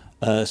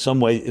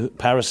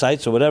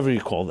parasites or whatever you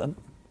call them.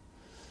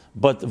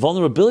 But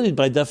vulnerability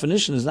by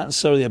definition is not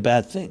necessarily a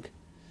bad thing.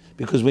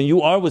 Because when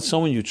you are with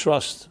someone you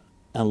trust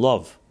and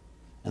love,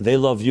 and they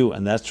love you,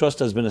 and that trust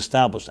has been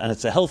established, and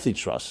it's a healthy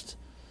trust.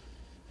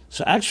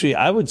 So actually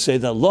I would say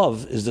that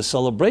love is the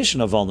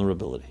celebration of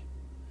vulnerability.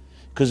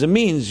 Because it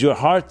means your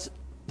heart,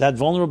 that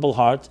vulnerable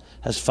heart,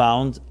 has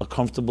found a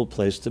comfortable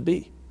place to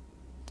be.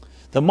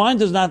 The mind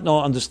does not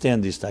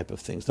understand these type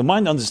of things. The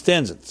mind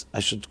understands it. I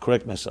should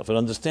correct myself. It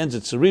understands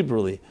it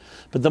cerebrally.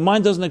 But the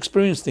mind doesn't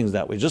experience things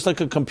that way. Just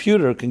like a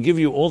computer can give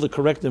you all the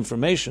correct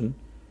information.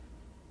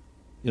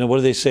 You know, what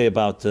do they say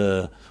about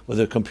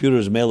whether a computer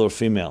is male or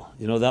female?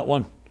 You know that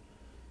one?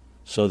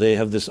 So they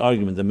have this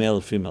argument, the male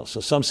or female.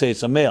 So some say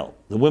it's a male.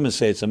 The women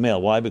say it's a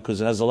male. Why? Because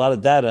it has a lot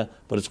of data,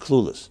 but it's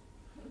clueless.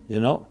 You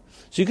know?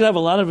 So you could have a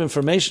lot of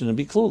information and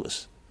be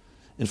clueless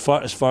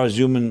as far as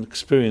human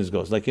experience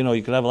goes. Like, you know,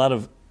 you could have a lot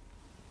of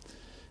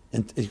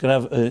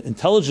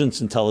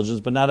intelligence,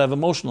 but not have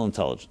emotional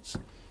intelligence.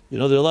 You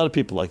know, there are a lot of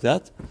people like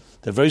that.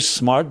 They're very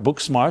smart, book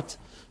smart,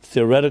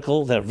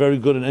 theoretical. They're very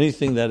good at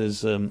anything that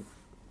is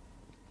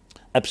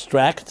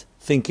abstract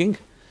thinking.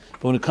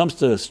 But when it comes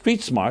to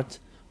street smart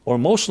or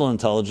emotional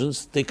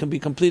intelligence, they can be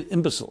complete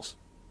imbeciles.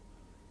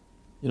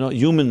 You know,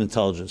 human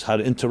intelligence, how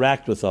to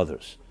interact with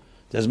others.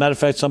 As a matter of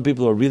fact, some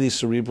people who are really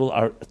cerebral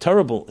are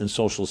terrible in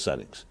social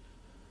settings.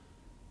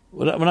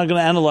 We're not going to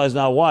analyze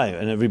now why,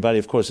 and everybody,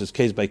 of course, is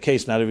case by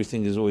case. Not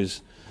everything is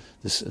always.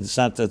 That's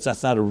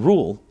not a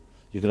rule.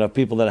 You can have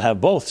people that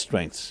have both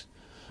strengths,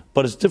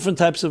 but it's different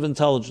types of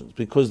intelligence,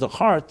 because the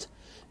heart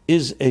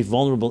is a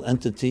vulnerable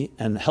entity,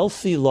 and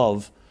healthy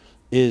love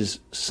is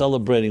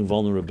celebrating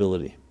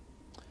vulnerability.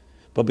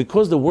 But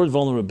because the word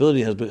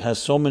vulnerability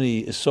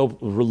is so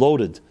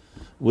loaded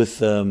with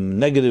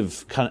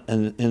negative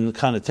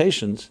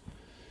connotations,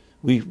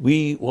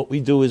 what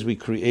we do is we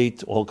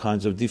create all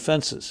kinds of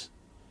defenses,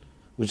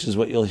 which is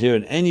what you'll hear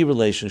in any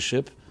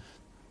relationship,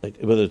 like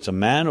whether it's a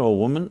man or a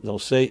woman. They'll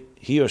say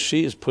he or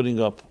she is putting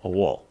up a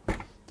wall,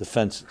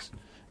 defenses.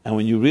 And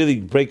when you really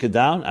break it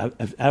down,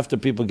 after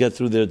people get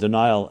through their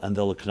denial and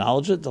they'll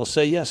acknowledge it, they'll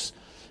say, yes,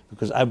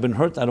 because I've been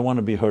hurt, I don't want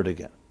to be hurt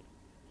again.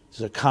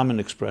 It's a common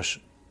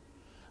expression.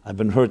 I've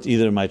been hurt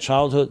either in my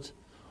childhood,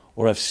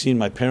 or I've seen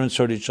my parents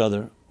hurt each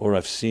other, or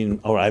I've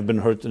been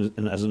hurt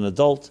as an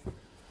adult.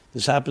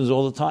 This happens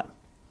all the time.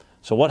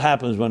 So what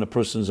happens when a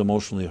person is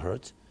emotionally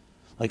hurt?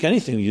 Like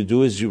anything you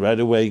do, is you right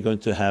away going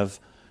to have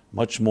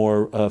much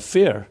more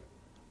fear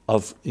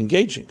of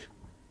engaging,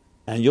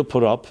 and you'll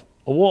put up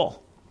a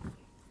wall,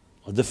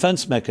 a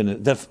defense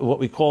mechanism, what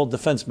we call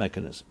defense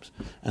mechanisms.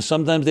 And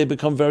sometimes they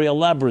become very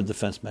elaborate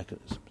defense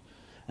mechanisms.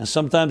 And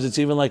sometimes it's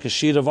even like a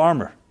sheet of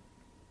armor.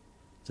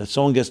 That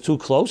someone gets too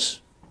close,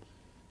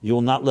 you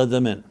will not let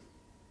them in.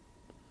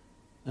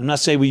 I'm not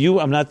saying you.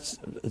 I'm not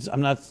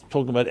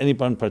talking about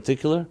anybody in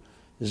particular.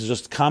 This is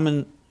just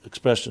common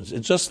expressions.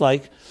 It's just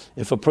like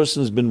if a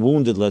person has been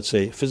wounded, let's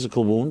say,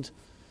 physical wound,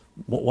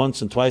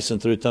 once and twice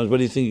and 3 times. What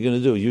do you think you're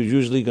going to do? You're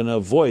usually going to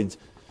avoid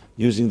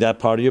using that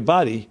part of your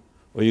body,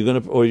 or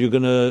you're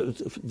going to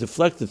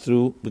deflect it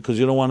through because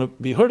you don't want to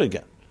be hurt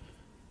again.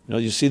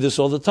 You see this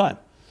all the time.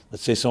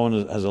 Let's say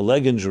someone has a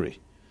leg injury,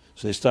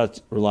 so they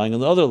start relying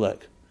on the other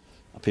leg.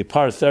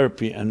 Part of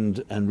therapy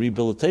and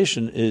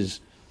rehabilitation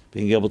is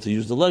being able to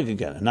use the leg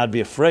again and not be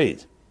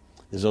afraid.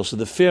 There's also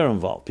the fear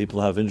involved.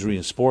 People have injury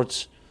in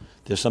sports.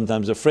 They're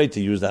sometimes afraid to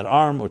use that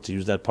arm or to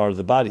use that part of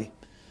the body.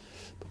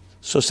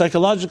 So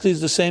psychologically, it's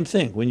the same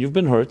thing. When you've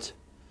been hurt,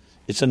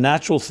 it's a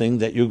natural thing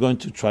that you're going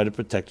to try to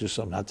protect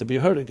yourself not to be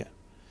hurt again.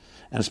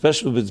 And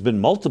especially if it's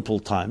been multiple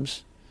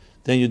times,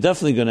 then you're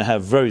definitely going to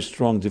have very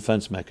strong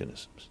defense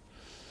mechanisms.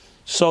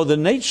 So the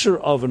nature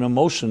of an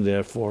emotion,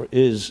 therefore,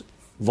 is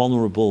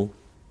vulnerability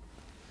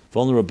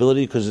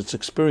because it's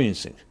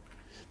experiencing.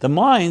 The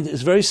mind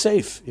is very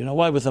safe. You know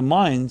why? With the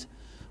mind,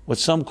 what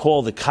some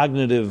call the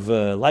cognitive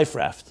life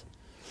raft.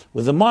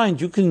 With the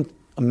mind, you can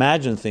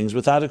imagine things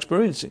without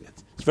experiencing it.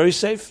 It's very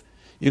safe.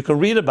 You can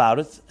read about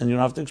it and you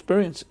don't have to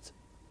experience it.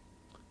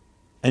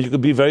 And you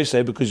can be very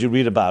safe because you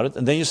read about it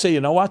and then you say, you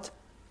know what?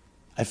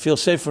 I feel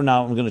safer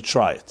now, I'm going to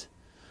try it.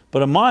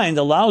 But a mind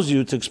allows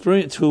you to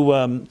experience,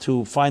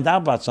 to find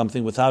out about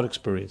something without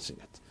experiencing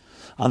it.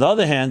 On the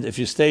other hand, if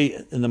you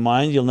stay in the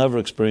mind, you'll never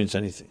experience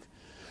anything.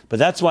 But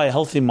that's why a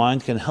healthy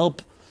mind can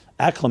help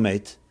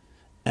acclimate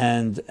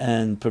and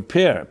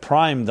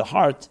prime the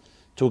heart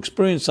to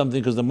experience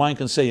something, because the mind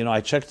can say, I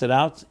checked it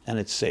out and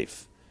it's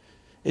safe.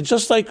 It's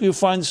just like you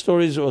find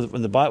stories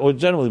in the Bible, or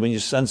generally when you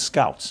send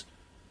scouts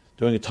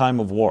during a time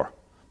of war.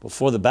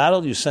 Before the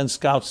battle, you send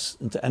scouts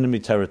into enemy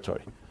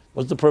territory.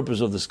 What's the purpose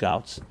of the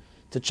scouts?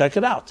 To check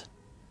it out.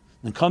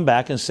 And come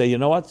back and say, you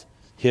know what?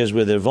 Here's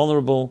where they're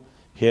vulnerable.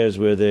 Here's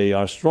where they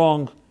are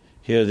strong.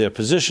 Here are their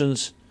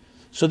positions.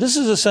 So this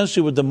is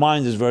essentially what the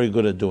mind is very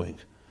good at doing.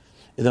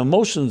 In the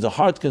emotions, the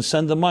heart can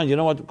send the mind, you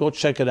know what? Go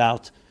check it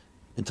out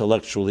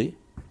intellectually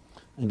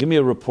and give me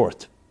a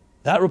report.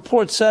 That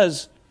report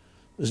says,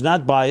 is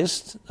not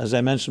biased, as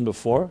I mentioned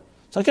before.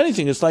 It's like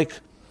anything. It's like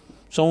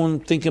someone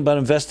thinking about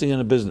investing in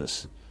a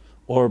business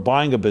or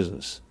buying a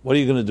business. What are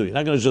you going to do? You're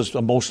not going to just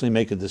emotionally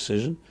make a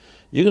decision.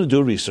 You're going to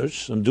do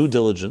research, some due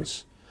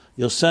diligence.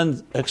 You'll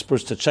send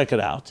experts to check it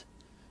out.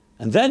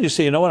 And then you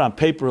say, you know what, on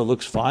paper it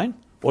looks fine.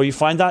 Or you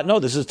find out, no,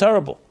 this is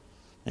terrible.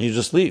 And you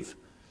just leave.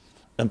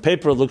 On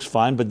paper it looks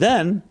fine, but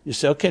then you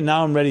say, okay,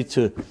 now I'm ready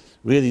to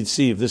really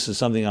see if this is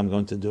something I'm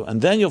going to do.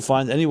 And then you'll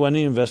find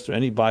any investor,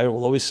 any buyer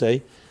will always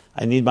say,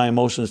 I need my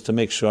emotions to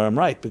make sure I'm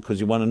right, because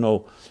you want to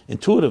know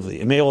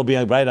intuitively. It may all be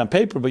right on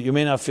paper, but you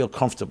may not feel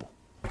comfortable.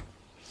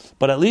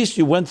 But at least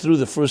you went through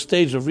the first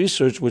stage of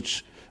research,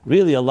 which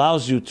really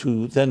allows you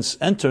to then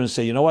enter and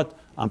say, you know what,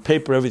 on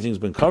paper everything's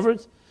been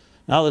covered.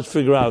 Now let's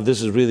figure out if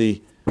this is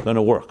really going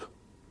to work.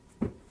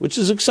 Which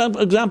is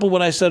example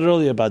what I said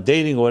earlier about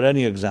dating, or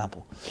any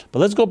example. But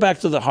let's go back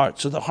to the heart.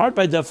 So the heart,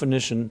 by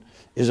definition,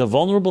 is a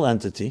vulnerable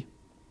entity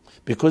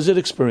because it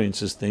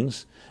experiences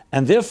things,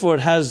 and therefore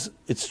it has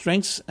its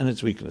strengths and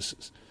its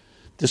weaknesses.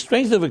 The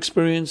strength of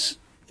experience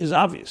is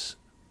obvious.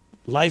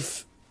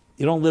 Life,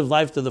 you don't live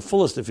life to the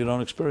fullest if you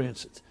don't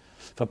experience it.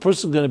 If a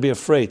person's going to be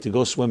afraid to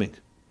go swimming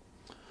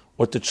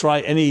or to try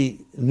any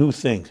new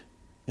thing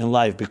in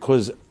life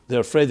because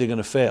they're afraid they're going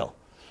to fail,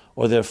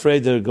 or they're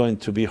afraid they're going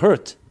to be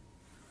hurt,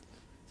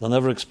 they'll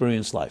never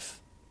experience life.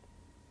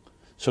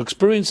 So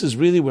experience is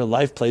really where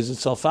life plays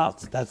itself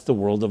out. That's the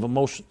world of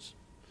emotions.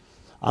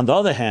 On the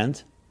other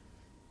hand,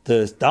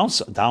 the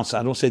downside,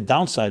 I don't say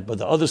downside, but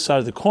the other side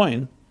of the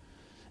coin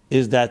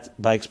is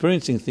that by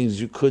experiencing things,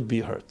 you could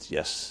be hurt.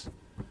 Yes.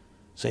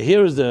 So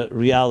here is the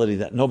reality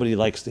that nobody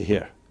likes to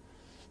hear.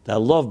 That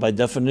love, by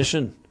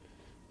definition,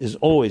 is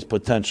always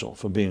potential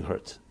for being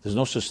hurt. There's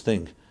no such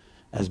thing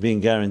as being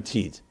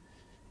guaranteed.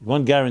 If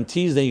one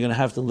guarantees, then you're going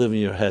to have to live in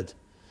your head,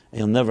 and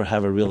you'll never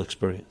have a real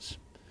experience.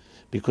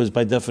 Because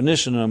by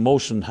definition, an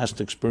emotion has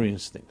to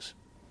experience things.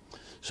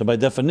 So by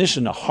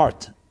definition, a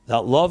heart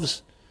that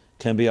loves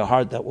can be a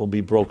heart that will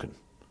be broken.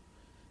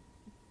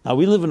 Now,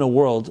 we live in a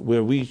world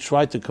where we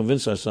try to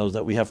convince ourselves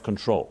that we have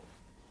control,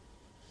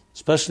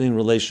 especially in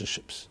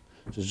relationships.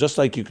 So it's just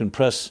like you can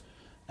press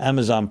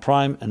Amazon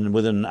Prime and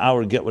within an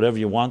hour get whatever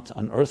you want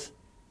on Earth,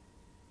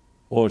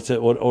 or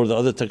the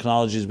other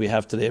technologies we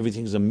have today.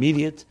 Everything's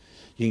immediate.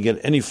 You can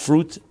get any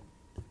fruit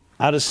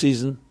out of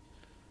season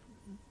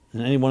in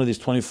any one of these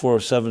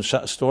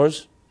 24/7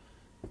 stores,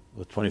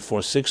 or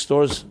 24/6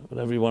 stores,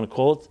 whatever you want to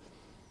call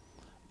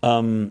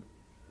it.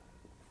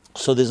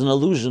 So there's an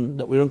illusion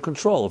that we're in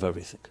control of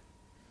everything.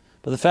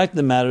 But the fact of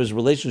the matter is,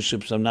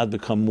 relationships have not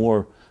become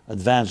more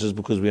advanced just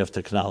because we have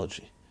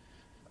technology.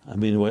 I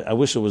mean, I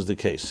wish it was the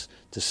case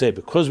to say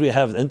because we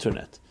have the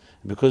internet,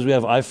 and because we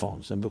have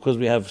iPhones, and because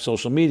we have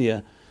social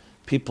media,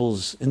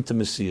 people's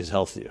intimacy is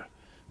healthier.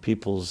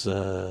 People's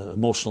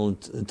emotional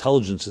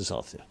intelligence is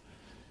healthier.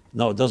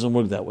 No, it doesn't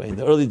work that way. In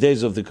the early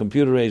days of the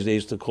computer age, they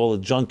used to call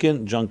it junk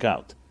in, junk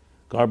out.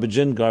 Garbage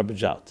in,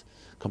 garbage out.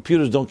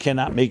 Computers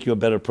cannot make you a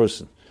better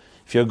person.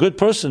 If you're a good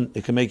person,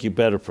 it can make you a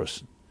better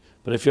person.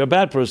 But if you're a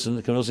bad person,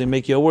 it can also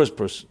make you a worse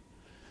person.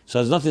 So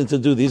it has nothing to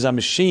do. These are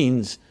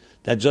machines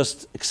that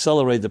just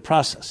accelerate the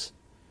process.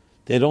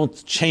 They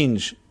don't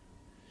change.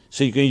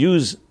 So you can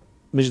use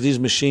these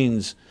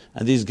machines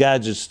and these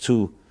gadgets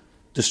to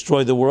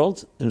destroy the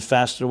world in a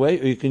faster way,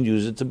 or you can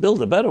use it to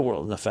build a better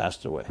world in a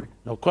faster way.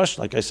 No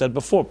question. Like I said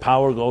before,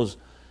 power goes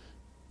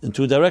in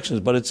two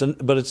directions, but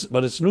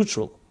it's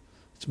neutral.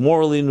 It's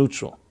morally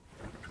neutral.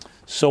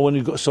 So when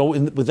you go,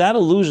 with that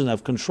illusion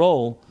of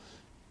control,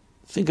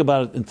 think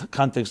about it in the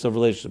context of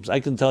relationships. I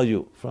can tell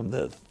you from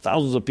the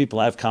thousands of people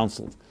I've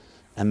counseled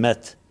and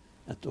met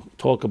and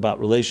talk about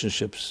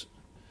relationships,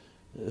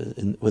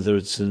 whether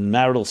it's in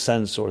marital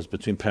sense or it's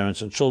between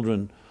parents and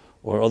children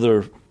or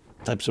other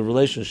types of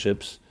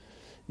relationships,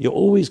 you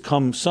always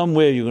come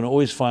somewhere, you're going to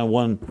always find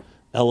one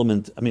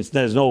element. I mean,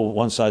 there's no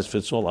one size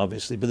fits all,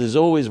 obviously, but there's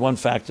always one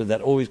factor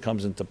that always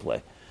comes into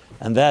play.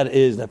 And that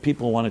is that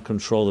people want to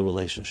control the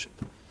relationship.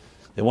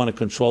 They want to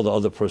control the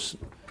other person.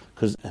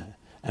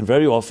 And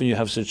very often you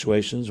have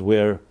situations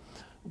where,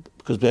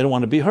 because they don't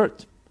want to be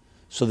hurt.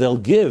 So they'll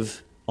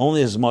give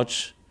only as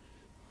much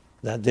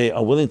that they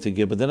are willing to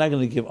give, but they're not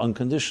going to give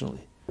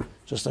unconditionally.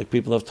 Just like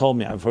people have told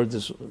me, I've heard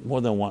this more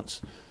than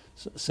once,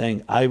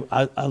 saying, I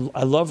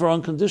love her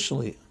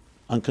unconditionally,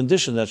 on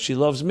condition that she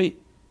loves me. You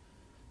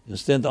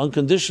understand? The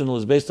unconditional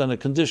is based on a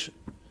condition.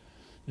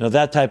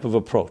 That type of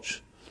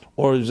approach.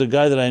 Or there's a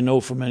guy that I know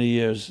for many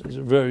years. He's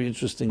a very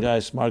interesting guy,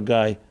 smart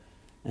guy,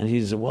 and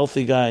he's a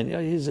wealthy guy. And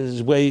he's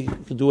his way, he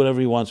can do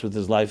whatever he wants with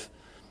his life,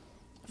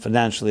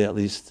 financially at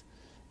least.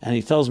 And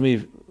he tells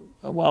me,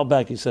 a while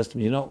back, he says to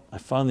me, I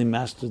finally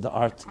mastered the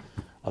art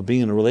of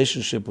being in a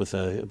relationship with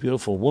a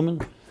beautiful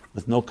woman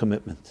with no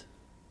commitment.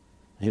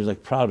 And he was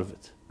like proud of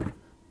it.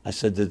 I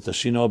said, does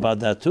she know about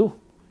that too?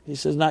 He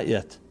says, not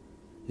yet.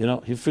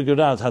 He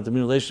figured out how to be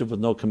in a relationship with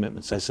no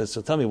commitments. I said,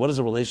 so tell me, what does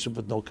a relationship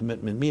with no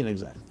commitment mean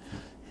exactly?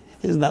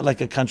 Isn't that like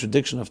a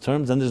contradiction of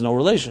terms? Then there's no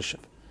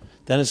relationship.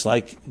 Then it's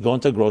like going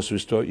to a grocery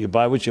store, you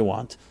buy what you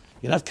want,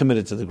 you're not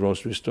committed to the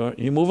grocery store,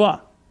 you move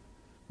on.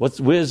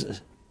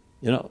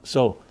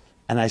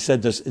 And I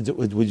said,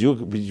 would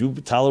you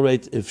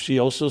tolerate if she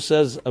also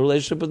says a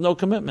relationship with no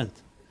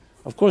commitment?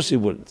 Of course he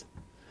wouldn't.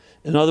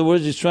 In other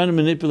words, he's trying to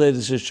manipulate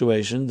the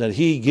situation that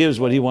he gives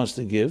what he wants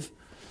to give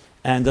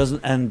and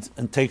doesn't and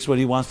takes what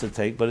he wants to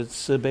take, but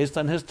it's based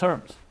on his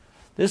terms.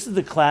 This is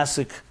the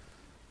classic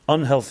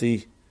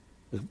unhealthy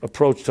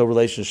approach to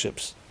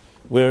relationships,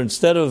 where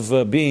instead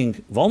of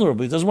being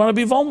vulnerable, he doesn't want to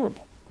be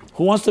vulnerable.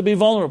 Who wants to be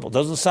vulnerable?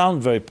 Doesn't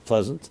sound very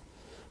pleasant,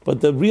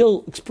 but the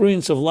real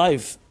experience of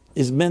life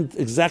is meant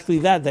exactly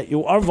that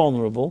you are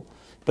vulnerable,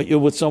 but you're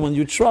with someone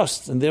you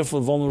trust, and therefore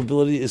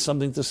vulnerability is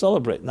something to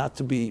celebrate, not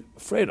to be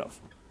afraid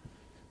of.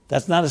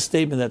 That's not a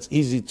statement that's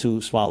easy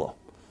to swallow.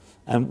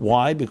 And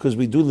why? Because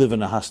we do live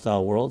in a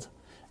hostile world,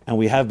 and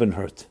we have been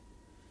hurt.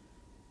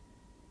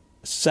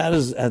 As sad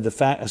as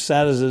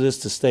it is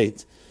to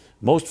state,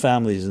 most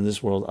families in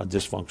this world are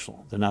dysfunctional.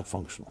 They're not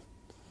functional.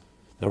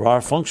 There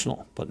are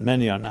functional, but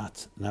many are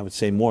not. And I would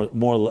say more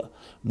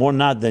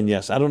not than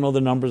yes. I don't know the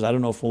numbers. I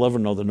don't know if we'll ever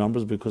know the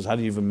numbers, because how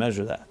do you even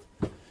measure that?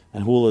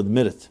 And who will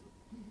admit it?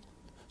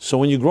 So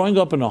when you're growing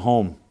up in a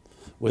home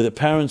where the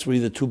parents were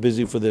either too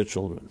busy for their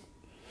children,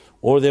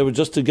 or they were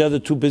just together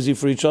too busy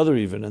for each other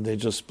even, and they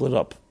just split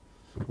up,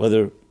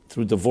 whether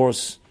through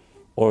divorce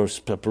or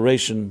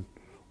separation,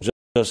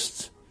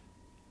 just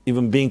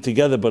even being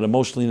together but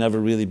emotionally never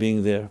really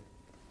being there.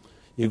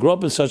 You grow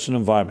up in such an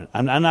environment.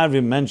 I'm not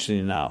even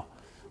mentioning now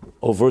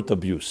overt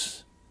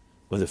abuse,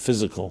 whether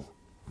physical,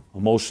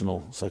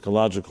 emotional,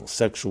 psychological,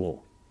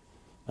 sexual,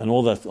 and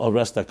all the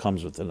rest that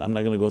comes with it. I'm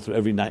not going to go through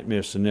every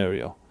nightmare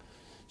scenario.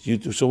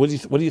 So what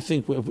do you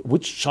think?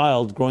 Which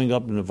child growing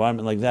up in an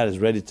environment like that is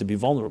ready to be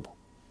vulnerable?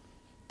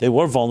 They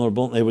were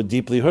vulnerable, and they were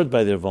deeply hurt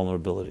by their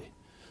vulnerability.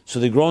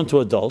 So they grow into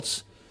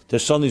adults. They're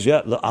suddenly,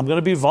 I'm going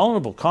to be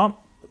vulnerable. Come,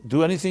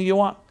 do anything you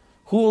want.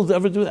 Who will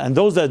ever do that? And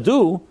those that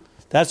do,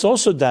 that's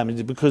also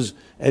damaging, because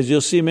as you'll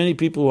see, many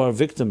people who are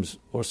victims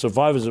or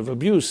survivors of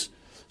abuse,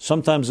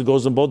 sometimes it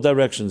goes in both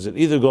directions. It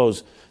either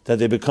goes that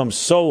they become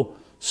such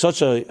what's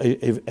the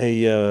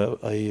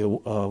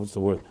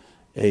word?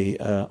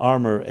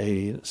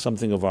 Armor,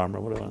 something of armor.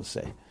 What do I want to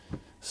say?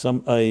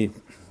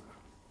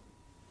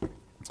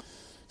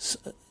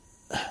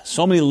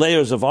 So many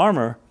layers of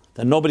armor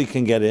that nobody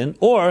can get in,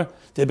 or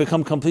they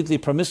become completely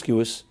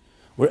promiscuous,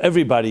 where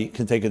everybody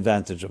can take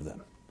advantage of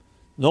them.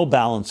 No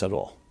balance at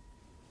all.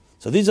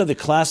 So these are the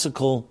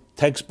classical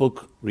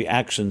textbook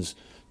reactions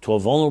to a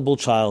vulnerable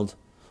child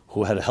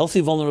who had a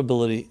healthy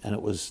vulnerability and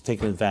it was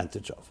taken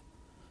advantage of,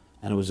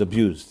 and it was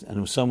abused, and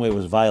in some way it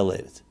was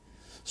violated.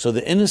 So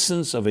the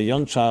innocence of a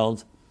young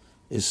child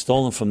is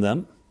stolen from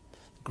them,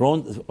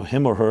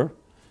 him or her,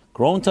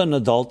 grown to an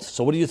adult.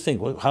 So what do you think?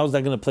 How is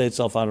that going to play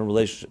itself out in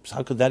relationships?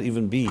 How could that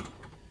even be?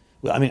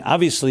 Well, I mean,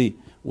 obviously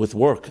with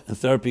work and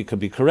therapy could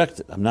be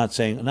corrected. I'm not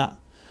saying not.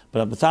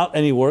 But without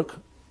any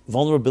work,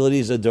 vulnerability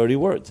is a dirty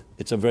word.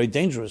 It's a very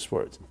dangerous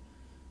word.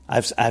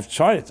 I've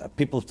tried it.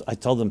 I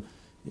tell them,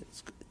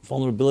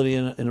 vulnerability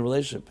in a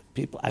relationship.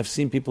 I've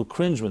seen people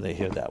cringe when they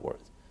hear that word.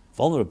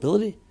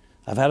 Vulnerability?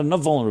 I've had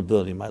enough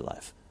vulnerability in my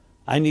life.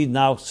 I need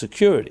now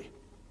security.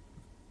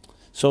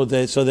 So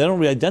they don't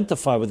really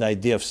identify with the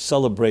idea of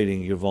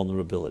celebrating your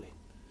vulnerability.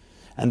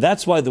 And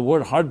that's why the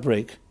word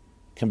heartbreak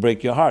can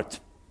break your heart.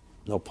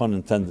 No pun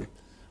intended.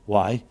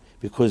 Why?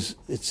 Because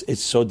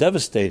it's so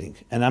devastating.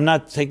 And I'm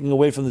not taking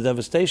away from the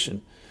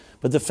devastation.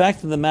 But the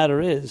fact of the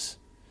matter is,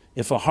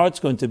 if a heart's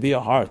going to be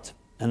a heart,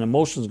 and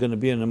emotion is going to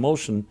be an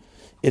emotion,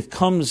 it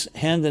comes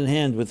hand in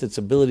hand with its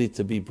ability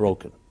to be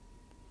broken.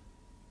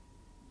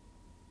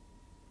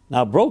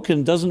 Now,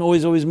 broken doesn't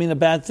always mean a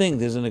bad thing.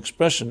 There's an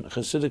expression, a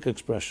Hasidic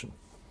expression,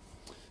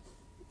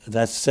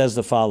 that says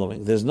the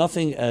following: there's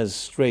nothing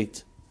as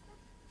crooked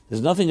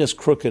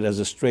as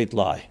a straight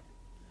lie.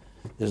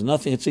 There's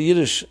nothing, it's a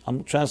Yiddish,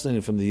 I'm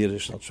translating from the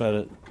Yiddish, I'll try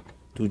to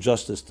do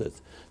justice to it.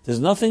 There's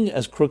nothing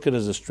as crooked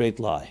as a straight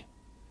lie.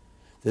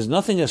 There's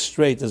nothing as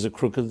straight as a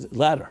crooked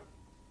ladder,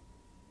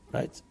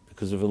 right?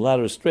 Because if a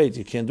ladder is straight,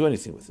 you can't do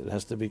anything with it. It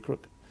has to be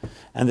crooked.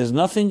 And there's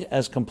nothing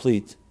as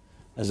complete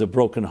as a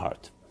broken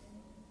heart.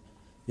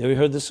 You ever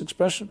heard this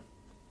expression?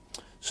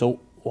 So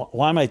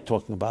why am I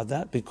talking about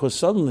that? Because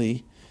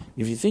suddenly,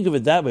 if you think of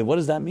it that way, what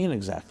does that mean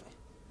exactly?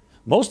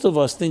 Most of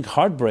us think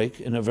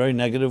heartbreak in a very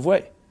negative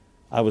way.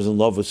 I was in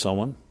love with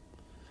someone,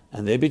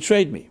 and they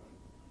betrayed me,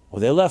 or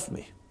they left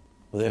me,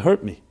 or they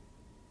hurt me.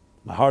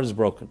 My heart is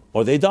broken.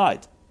 Or they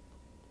died,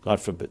 God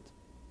forbid.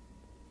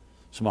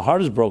 So my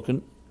heart is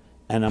broken,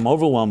 and I'm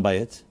overwhelmed by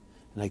it,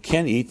 and I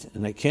can't eat,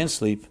 and I can't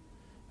sleep,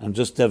 and I'm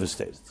just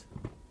devastated.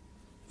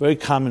 Very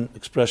common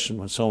expression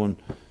when someone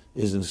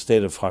is in a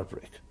state of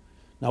heartbreak.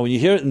 Now, when you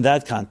hear it in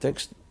that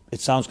context, it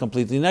sounds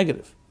completely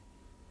negative.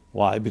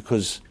 Why?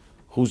 Because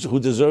who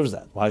deserves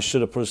that? Why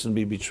should a person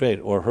be betrayed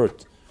or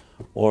hurt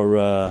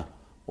or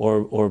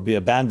be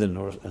abandoned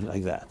or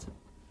like that?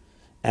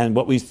 And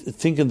what we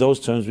think in those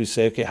terms, we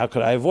say, okay, how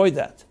could I avoid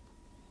that?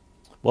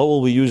 What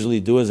will we usually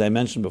do, as I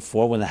mentioned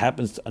before, when it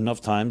happens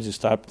enough times,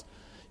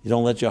 you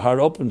don't let your heart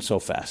open so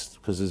fast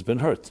because it's been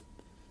hurt.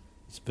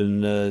 It's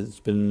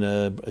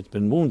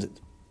been wounded.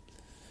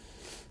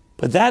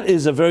 But that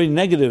is a very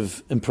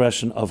negative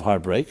impression of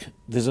heartbreak.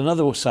 There's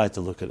another side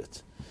to look at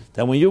it.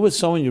 That when you're with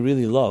someone you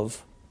really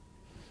love,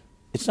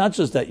 it's not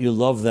just that you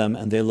love them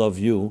and they love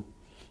you.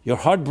 Your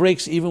heart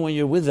breaks even when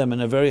you're with them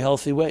in a very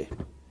healthy way.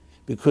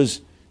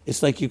 Because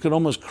it's like you could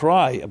almost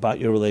cry about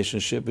your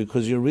relationship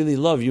because you really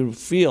love, you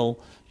feel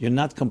you're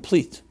not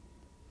complete.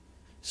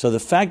 So the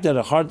fact that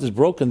a heart is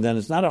broken then,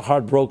 it's not a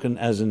heart broken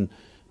as in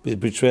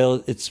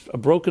betrayal, it's a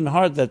broken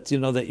heart that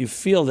that you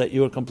feel that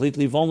you are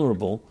completely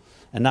vulnerable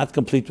and not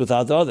complete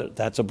without the other.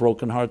 That's a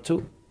broken heart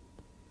too.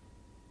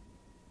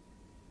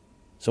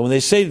 So when they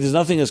say there's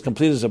nothing as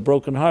complete as a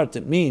broken heart,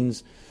 it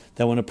means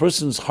that when a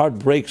person's heart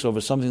breaks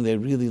over something they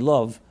really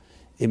love,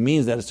 it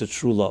means that it's a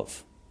true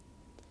love.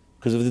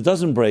 Because if it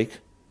doesn't break,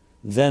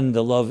 then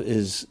the love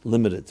is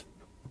limited.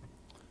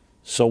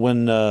 So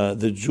when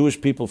the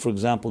Jewish people, for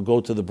example, go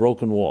to the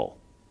broken wall,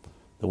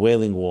 the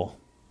Wailing Wall,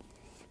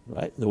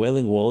 right? The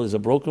Wailing Wall is a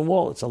broken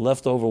wall. It's a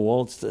leftover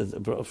wall. It's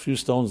a few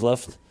stones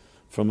left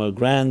from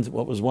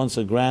what was once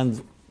a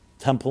grand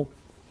temple.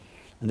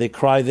 And they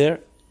cry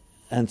there.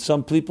 And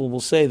some people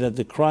will say that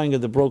the crying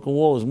of the broken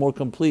wall is more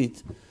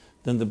complete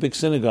than the big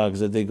synagogues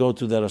that they go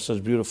to that are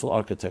such beautiful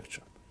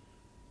architecture.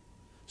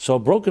 So a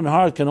broken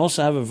heart can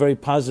also have a very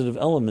positive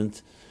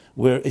element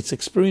where it's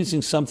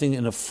experiencing something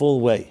in a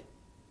full way.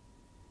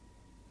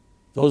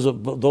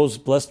 Those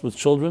blessed with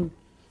children,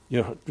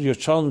 your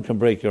children can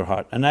break your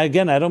heart. And I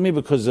don't mean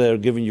because they're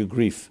giving you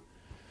grief.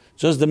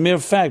 Just the mere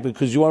fact,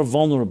 because you are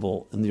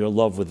vulnerable in your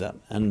love with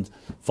them. And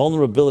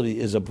vulnerability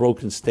is a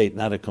broken state,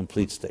 not a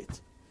complete state.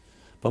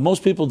 But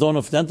most people don't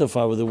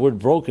identify with the word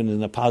broken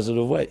in a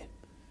positive way.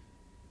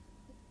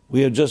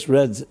 We have just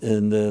read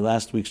in the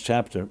last week's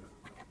chapter,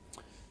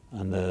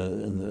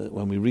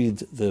 when we read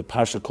the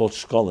Parsha called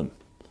Shkolim.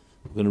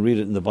 We're going to read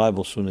it in the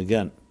Bible soon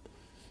again.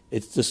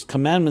 It's this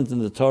commandment in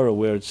the Torah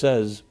where it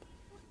says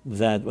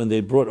that when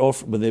they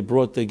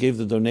gave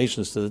the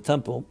donations to the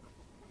temple,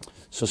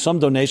 so some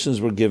donations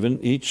were given,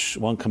 each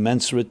one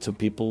commensurate to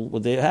people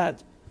what they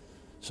had.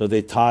 So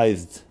they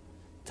tithed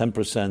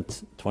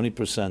 10%,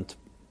 20%.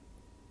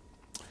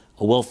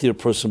 A wealthier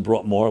person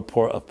brought more,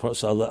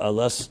 a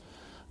less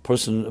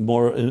person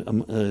more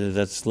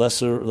that's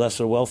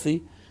lesser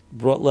wealthy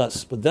brought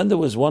less. But then there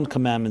was one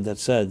commandment that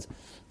said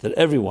that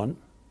everyone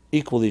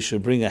equally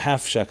should bring a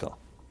half shekel,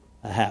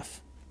 a half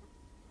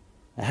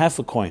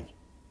a coin.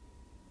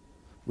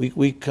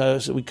 We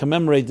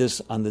commemorate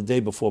this on the day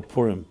before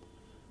Purim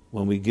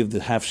when we give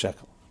the half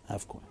shekel,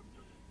 half coin.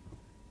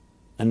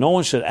 And no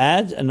one should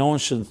add and no one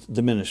should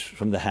diminish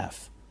from the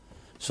half.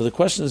 So the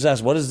question is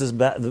asked, what is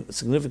the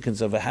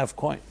significance of a half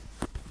coin?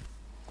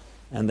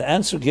 And the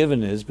answer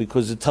given is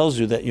because it tells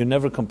you that you're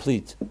never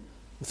complete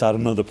without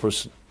another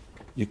person.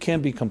 You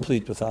can't be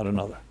complete without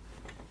another.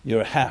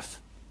 You're a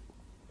half.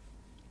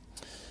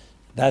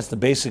 That's the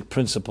basic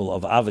principle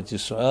of Ahavat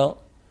Yisrael,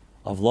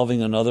 of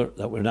loving another,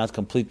 that we're not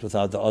complete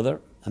without the other.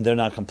 and they're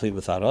not complete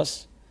without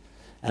us.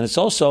 And it's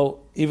also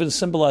even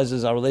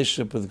symbolizes our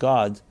relationship with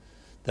God,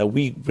 that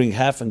we bring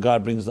half and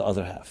God brings the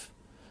other half.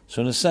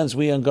 So in a sense,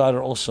 we and God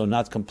are also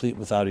not complete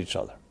without each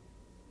other.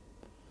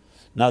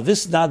 Now,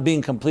 this not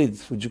being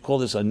complete, would you call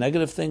this a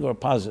negative thing or a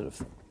positive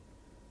thing?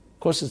 Of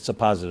course it's a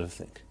positive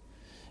thing.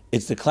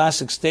 It's the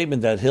classic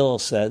statement that Hillel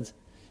said,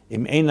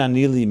 Im eina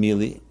nili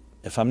mili,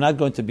 if I'm not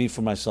going to be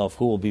for myself,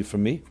 who will be for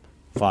me?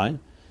 Fine.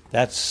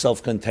 That's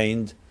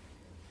self-contained,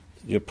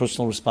 your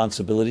personal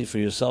responsibility for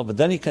yourself. But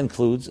then he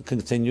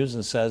continues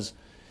and says,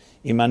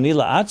 Im ani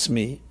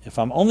la'atzmi, if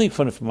I'm only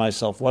for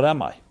myself, what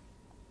am I?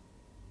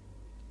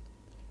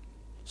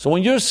 So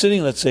when you're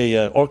sitting, let's say,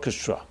 an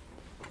orchestra,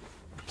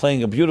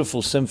 playing a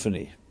beautiful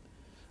symphony,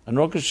 an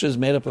orchestra is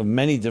made up of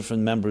many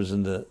different members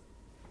in the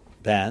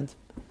band,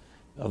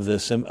 of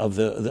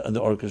the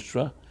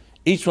orchestra,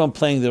 each one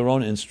playing their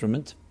own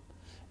instrument,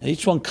 and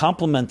each one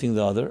complementing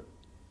the other.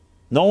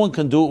 No one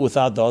can do it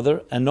without the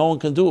other, and no one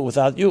can do it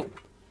without you.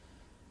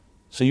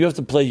 So you have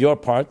to play your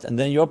part, and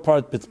then your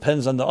part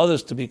depends on the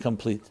others to be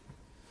complete.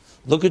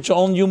 Look at your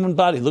own human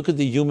body. Look at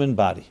the human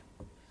body,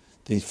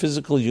 the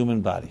physical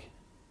human body.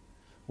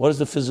 What is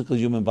the physical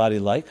human body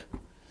like?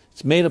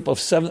 It's made up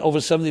of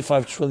over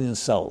 75 trillion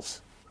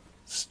cells.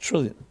 It's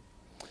trillion.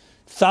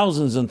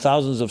 Thousands and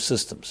thousands of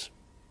systems.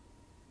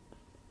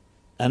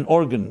 And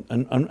organs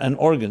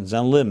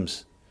and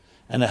limbs.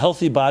 And a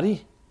healthy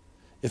body,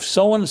 if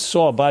someone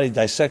saw a body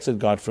dissected,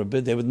 God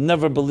forbid, they would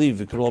never believe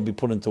it could all be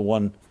put into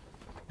one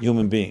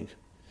human being.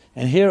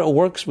 And here it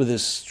works with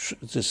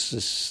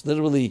this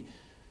literally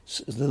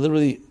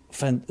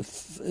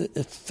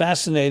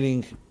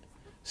fascinating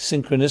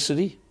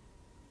synchronicity,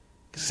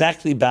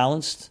 exactly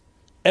balanced,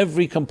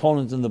 every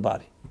component in the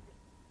body.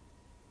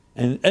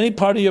 And any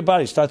part of your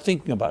body, start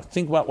thinking about it.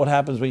 Think about what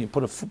happens when you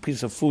put a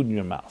piece of food in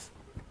your mouth,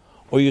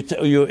 or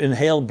you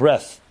inhale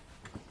breath,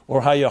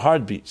 or how your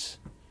heart beats,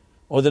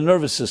 or the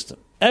nervous system.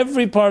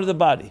 Every part of the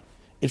body.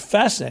 It's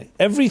fascinating.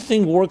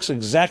 Everything works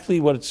exactly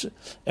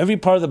every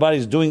part of the body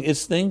is doing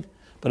its thing,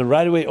 but it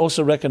right away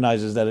also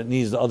recognizes that it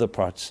needs the other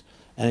parts,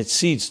 and it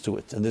cedes to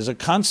it. And there's a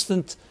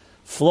constant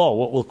flow,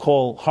 what we'll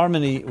call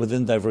harmony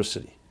within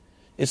diversity.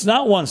 It's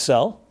not one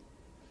cell.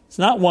 It's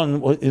not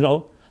one,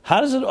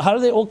 how do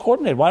they all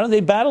coordinate? Why don't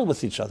they battle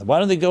with each other? Why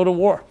don't they go to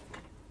war?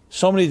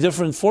 So many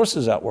different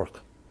forces at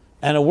work.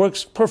 And it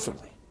works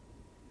perfectly.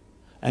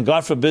 And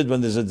God forbid,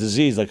 when there's a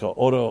disease like an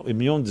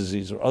autoimmune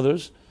disease or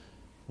others,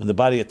 when the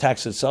body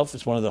attacks itself,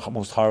 it's one of the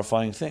most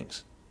horrifying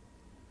things.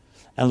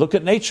 And look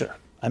at nature.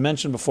 I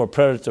mentioned before,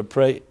 predator,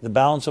 prey, the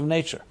balance of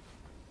nature.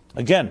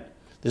 Again,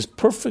 there's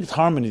perfect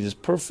harmony, there's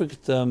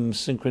perfect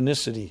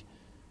synchronicity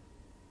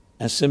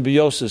and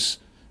symbiosis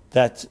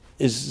that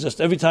is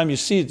just, every time you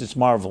see it, it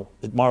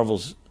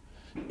marvels.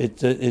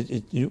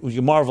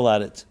 You marvel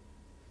at it.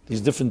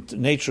 These different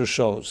nature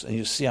shows, and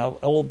you see how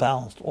all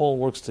balanced, all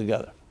works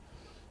together.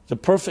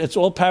 It's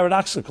all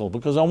paradoxical,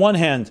 because on one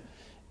hand,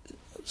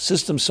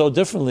 systems so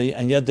differently,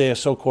 and yet they are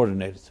so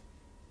coordinated.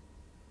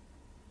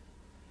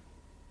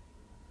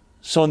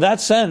 So in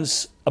that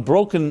sense,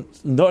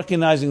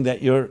 recognizing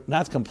that you're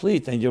not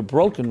complete and you're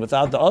broken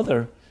without the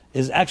other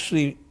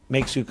actually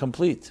makes you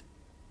complete.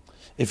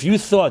 If you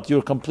thought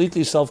you're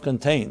completely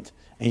self-contained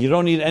and you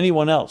don't need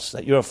anyone else,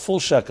 that you're a full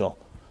shekel,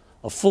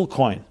 a full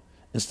coin,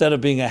 instead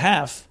of being a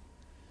half,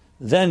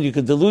 then you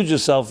could delude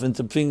yourself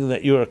into thinking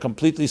that you're a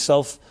completely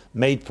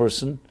self-made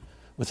person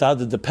without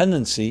the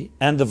dependency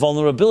and the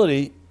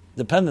vulnerability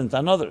dependent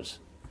on others.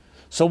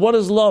 So what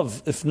is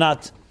love if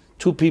not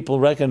two people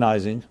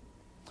recognizing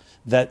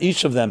that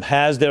each of them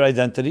has their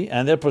identity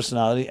and their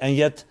personality, and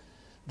yet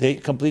they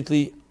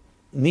completely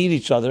need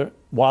each other,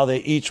 while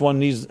each one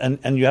needs,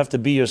 and you have to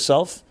be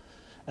yourself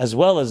as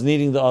well as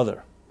needing the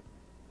other.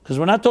 Because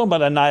we're not talking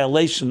about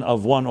annihilation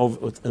of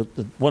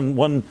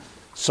one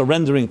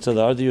surrendering to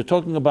the other. You're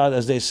talking about,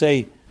 as they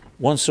say,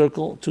 one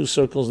circle, two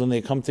circles, and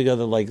they come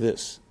together like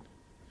this.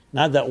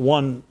 Not that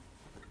one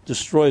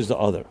destroys the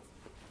other.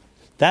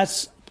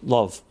 That's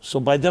love. So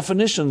by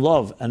definition,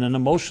 love and an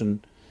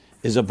emotion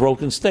is a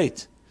broken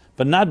state.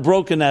 But not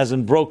broken as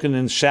in broken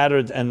and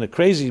shattered and the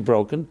crazy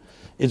broken.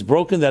 It's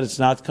broken that it's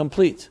not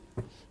complete.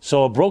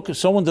 So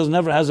someone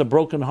never has a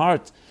broken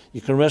heart,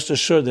 you can rest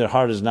assured their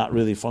heart is not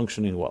really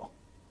functioning well.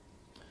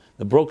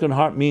 The broken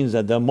heart means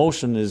that the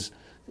emotion is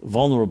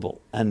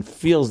vulnerable and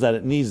feels that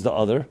it needs the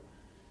other,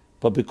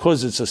 but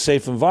because it's a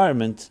safe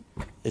environment,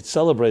 it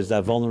celebrates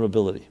that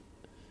vulnerability.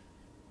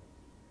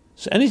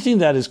 So anything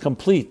that is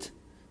complete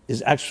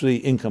is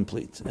actually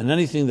incomplete, and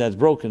anything that's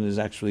broken is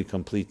actually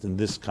complete in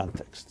this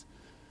context.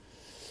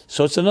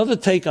 So it's another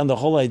take on the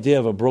whole idea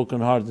of a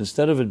broken heart.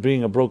 Instead of it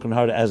being a broken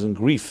heart as in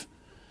grief,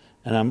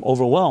 and I'm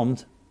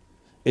overwhelmed,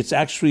 it's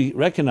actually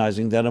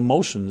recognizing that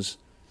emotions,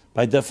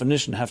 by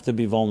definition, have to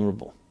be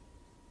vulnerable.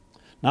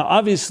 Now,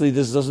 obviously,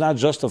 this does not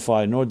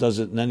justify, nor does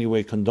it in any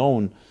way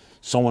condone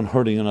someone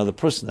hurting another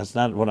person. That's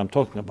not what I'm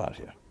talking about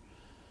here.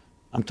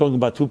 I'm talking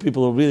about two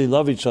people who really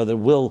love each other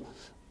will,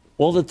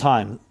 all the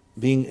time,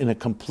 being in a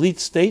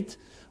complete state,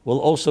 will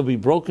also be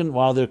broken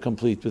while they're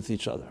complete with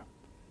each other.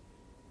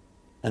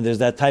 And there's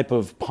that type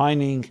of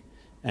pining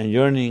and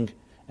yearning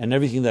and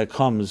everything that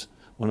comes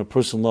when a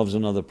person loves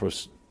another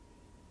person.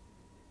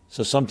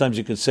 So sometimes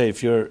you could say,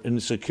 if you're an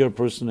insecure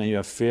person and you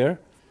have fear,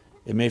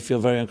 it may feel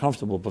very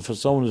uncomfortable. But for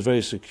someone who's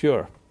very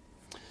secure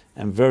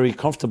and very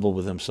comfortable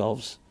with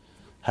themselves,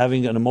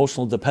 having an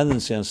emotional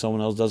dependency on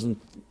someone else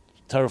doesn't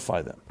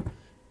terrify them.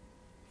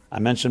 I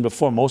mentioned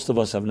before, most of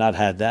us have not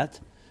had that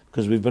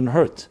because we've been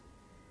hurt.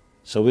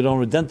 So we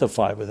don't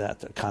identify with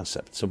that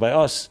concept. So by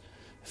us,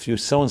 if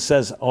someone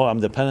says, oh, I'm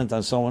dependent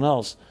on someone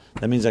else,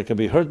 that means I could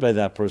be hurt by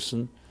that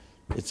person.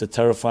 It's a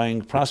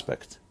terrifying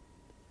prospect.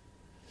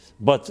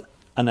 But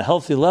on a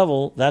healthy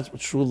level, that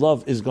true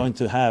love is going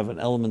to have an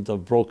element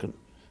of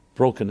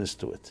brokenness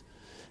to it.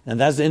 And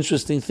that's the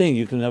interesting thing.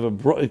 You can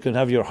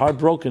have your heart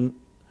broken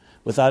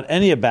without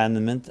any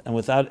abandonment and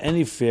without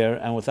any fear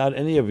and without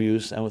any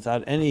abuse and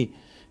without any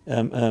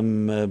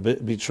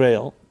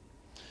betrayal,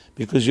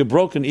 because you're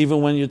broken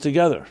even when you're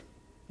together,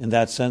 in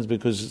that sense,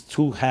 because it's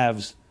two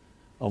halves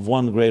of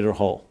one greater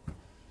whole.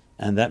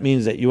 And that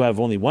means that you have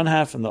only one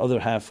half and the other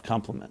half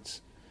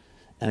complements.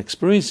 And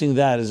experiencing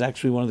that is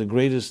actually one of the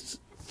greatest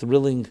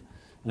thrilling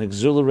and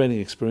exhilarating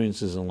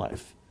experiences in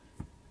life.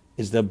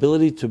 Is the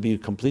ability to be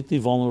completely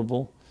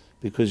vulnerable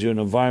because you're in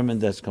an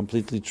environment that's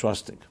completely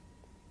trusting.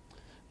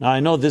 Now I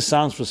know this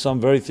sounds for some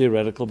very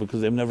theoretical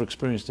because they've never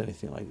experienced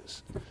anything like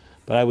this.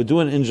 But I would do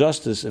an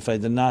injustice if I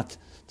did not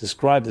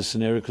describe this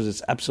scenario, because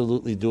it's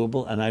absolutely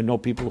doable, and I know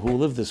people who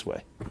live this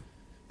way.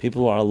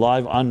 People who are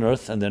alive on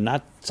earth, and they're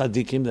not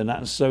tzaddikim, they're not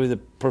necessarily the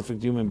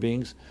perfect human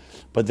beings,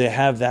 but they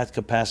have that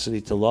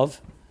capacity to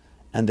love,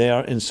 and they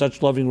are in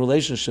such loving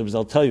relationships,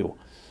 they'll tell you,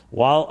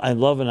 while I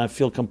love and I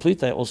feel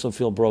complete, I also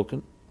feel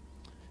broken,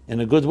 in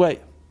a good way.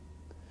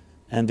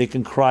 And they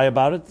can cry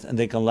about it, and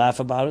they can laugh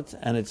about it,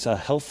 and it's a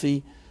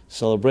healthy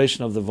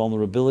celebration of the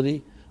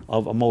vulnerability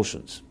of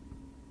emotions.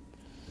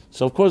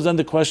 So of course then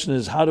the question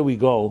is, how do we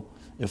go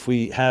if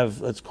we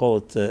have, let's call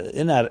it,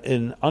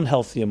 in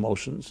unhealthy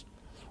emotions,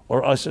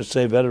 or I should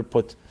say, better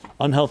put,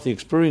 unhealthy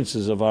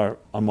experiences of our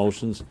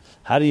emotions?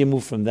 How do you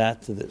move from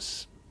that to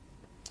this?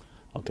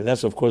 Okay,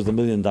 that's of course the $1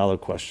 million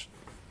question.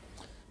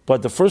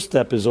 But the first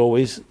step is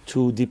always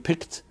to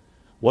depict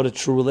what a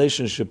true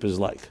relationship is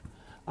like.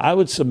 I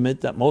would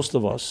submit that most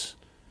of us,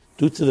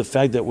 due to the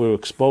fact that we're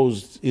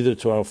exposed either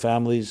to our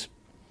families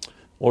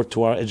or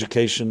to our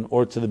education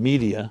or to the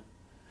media,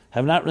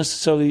 have not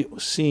necessarily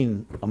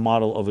seen a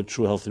model of a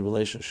true healthy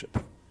relationship.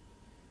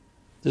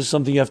 This is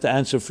something you have to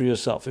answer for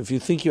yourself. If you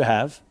think you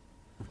have,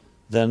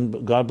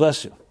 then God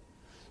bless you.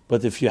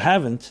 But if you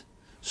haven't,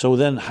 so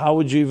then how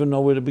would you even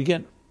know where to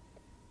begin?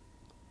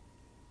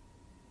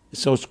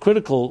 So it's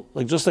critical,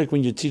 just like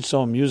when you teach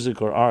someone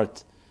music or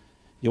art,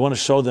 you want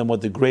to show them what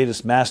the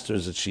greatest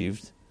masters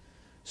achieved.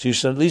 So you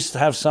should at least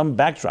have some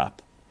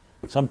backdrop,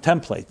 some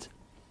template,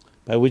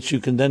 by which you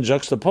can then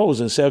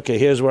juxtapose and say, okay,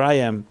 here's where I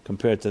am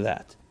compared to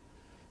that.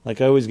 Like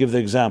I always give the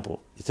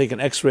example. You take an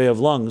x-ray of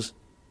lungs,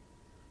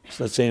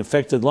 so let's say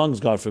infected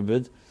lungs, God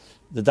forbid,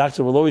 the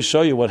doctor will always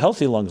show you what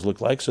healthy lungs look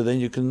like, so then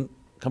you can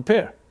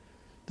compare.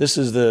 This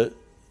is the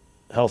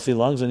healthy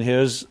lungs, and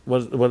here's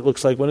what it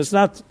looks like when it's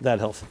not that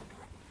healthy.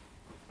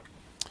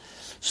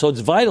 So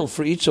it's vital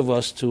for each of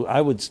us to,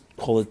 I would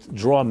call it,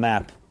 draw a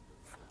map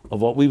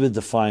of what we would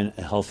define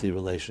a healthy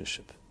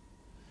relationship.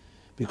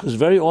 Because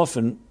very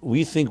often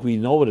we think we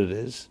know what it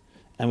is,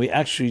 and we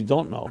actually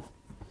don't know.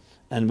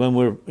 And when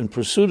we're in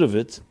pursuit of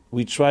it,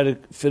 we try to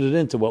fit it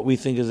into what we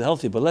think is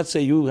healthy. But let's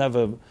say you have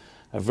a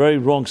very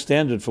wrong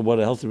standard for what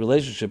a healthy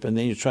relationship, and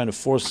then you're trying to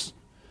force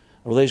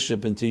a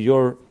relationship into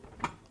your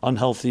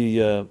unhealthy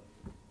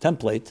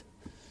template,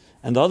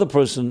 and the other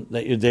person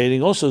that you're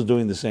dating also is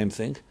doing the same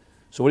thing.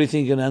 So what do you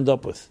think you're going to end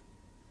up with?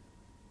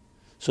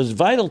 So it's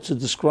vital to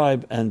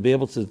describe and be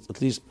able to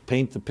at least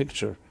paint the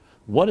picture.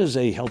 What does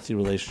a healthy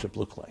relationship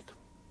look like?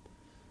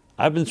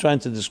 I've been trying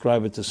to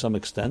describe it to some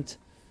extent.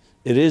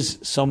 It is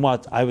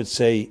somewhat, I would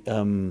say,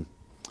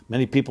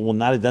 many people will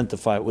not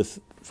identify it with,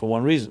 for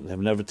one reason. They've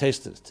never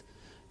tasted it.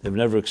 They've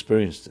never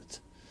experienced it.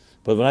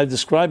 But what I'm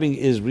describing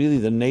is really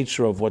the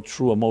nature of what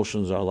true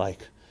emotions are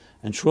like.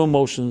 And true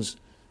emotions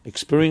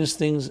experience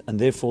things, and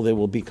therefore they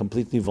will be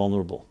completely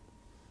vulnerable.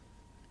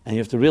 And you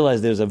have to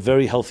realize there's a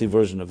very healthy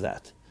version of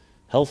that.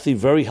 Healthy,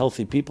 very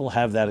healthy people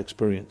have that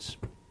experience.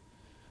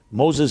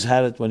 Moses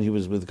had it when he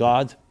was with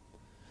God.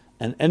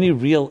 And any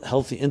real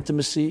healthy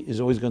intimacy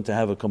is always going to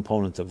have a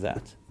component of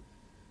that.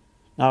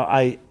 Now,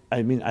 I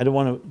don't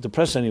want to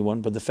depress anyone,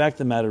 but the fact of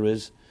the matter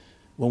is,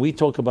 when we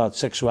talk about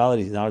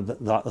sexuality in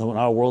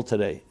our world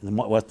today,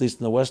 at least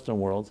in the Western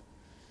world,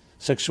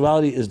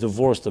 sexuality is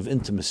divorced of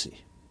intimacy.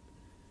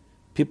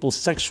 People's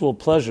sexual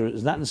pleasure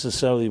is not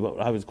necessarily what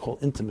I would call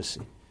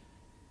intimacy.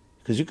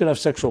 Because you could have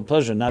sexual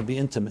pleasure and not be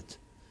intimate.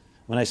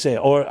 When I say,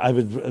 or I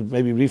would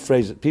maybe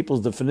rephrase it,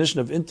 people's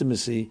definition of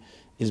intimacy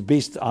is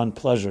based on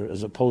pleasure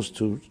as opposed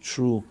to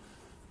true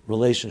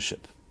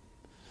relationship.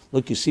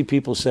 Look, you see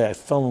people say, I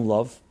fell in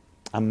love,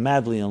 I'm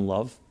madly in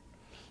love,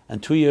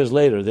 and 2 years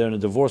later they're in a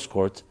divorce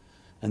court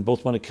and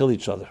both want to kill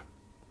each other.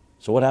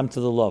 So what happened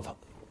to the love?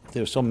 If they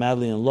were so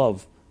madly in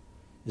love,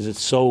 Is it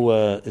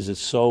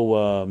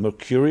so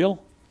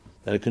mercurial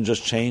that it can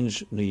just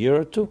change in a year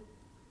or two?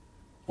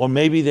 Or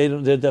maybe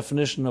their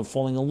definition of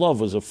falling in love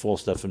was a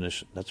false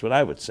definition. That's what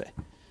I would say.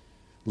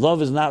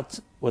 Love is not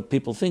what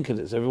people think it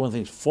is. Everyone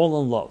thinks,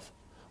 fall in love.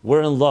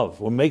 We're in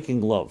love. We're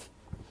making love.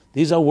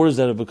 These are words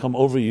that have become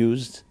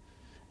overused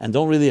and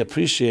don't really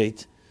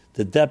appreciate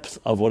the depth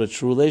of what a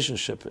true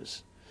relationship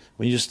is.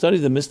 When you study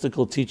the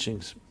mystical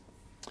teachings,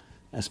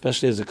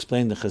 especially as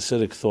explained in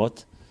Hasidic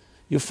thought,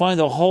 you find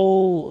a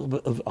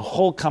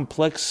whole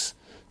complex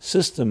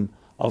system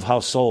of how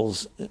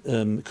souls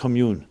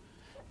commune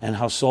and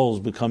how souls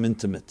become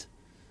intimate.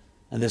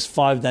 And there's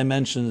 5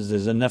 dimensions.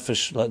 There's a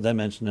nefesh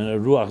dimension, and a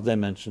ruach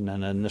dimension,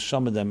 and a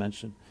neshama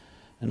dimension,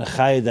 and a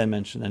chaya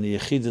dimension, and a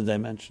yechida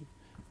dimension.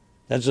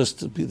 That's just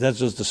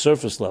the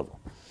surface level.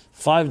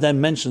 5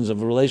 dimensions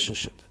of a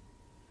relationship,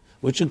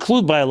 which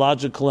include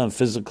biological and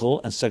physical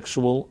and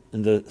sexual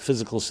in the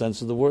physical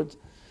sense of the word,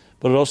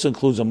 but it also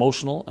includes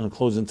emotional, and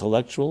includes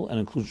intellectual, and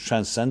includes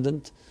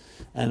transcendent,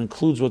 and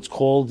includes what's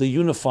called the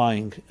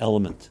unifying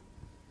element.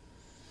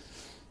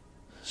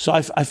 So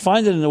I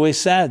find it in a way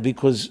sad,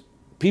 because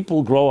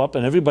people grow up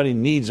and everybody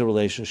needs a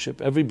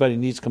relationship, everybody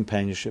needs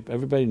companionship,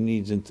 everybody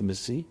needs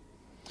intimacy,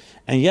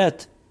 and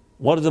yet,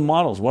 what are the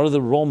models? What are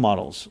the role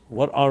models?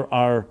 What are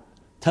our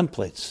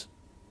templates?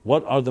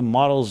 What are the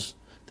models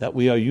that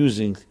we are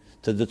using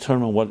to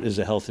determine what is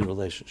a healthy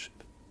relationship?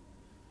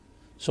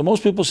 So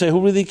most people say,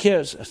 who really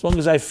cares? As long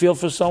as I feel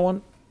for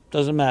someone,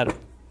 doesn't matter.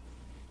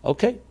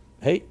 Okay,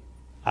 hey,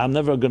 I'm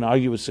never going to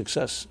argue with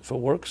success. If it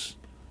works,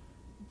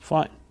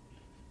 fine.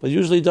 But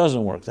usually it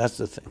doesn't work, that's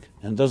the thing.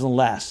 And it doesn't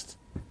last.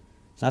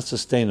 It's not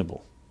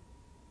sustainable.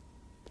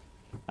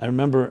 I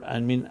remember, I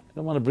don't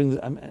want to bring,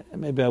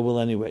 maybe I will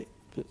anyway,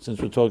 since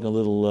we're talking a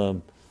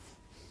little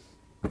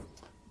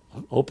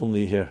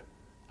openly here.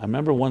 I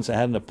remember once I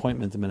had an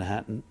appointment in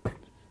Manhattan.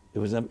 It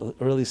was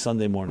early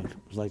Sunday morning. It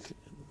was like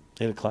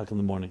 8 o'clock in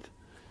the morning.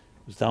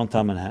 It was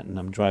downtown Manhattan.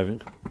 I'm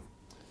driving.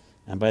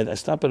 And I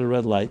stop at a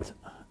red light,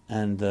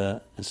 and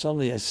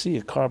suddenly I see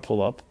a car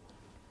pull up,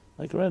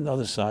 like right on the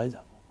other side.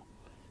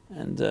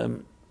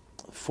 And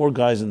 4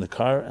 guys in the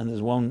car, and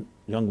there's one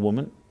young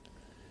woman.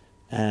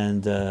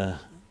 And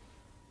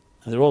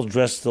they're all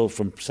dressed still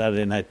from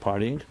Saturday night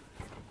partying.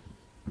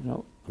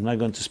 I'm not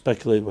going to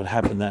speculate what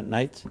happened that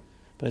night,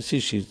 but I see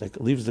she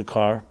leaves the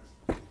car,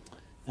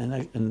 and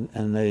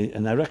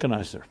I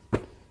recognized her.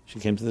 She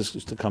came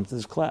to come to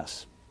this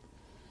class.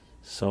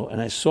 So,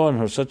 and I saw in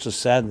her such a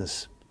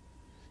sadness,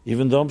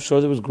 even though I'm sure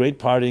there was great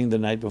partying the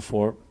night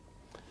before,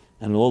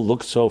 and it all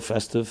looked so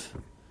festive,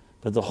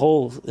 but the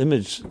whole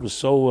image was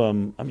so.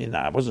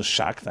 I wasn't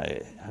shocked.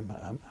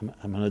 I'm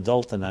an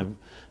adult and I'm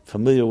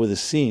familiar with the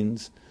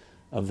scenes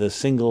of the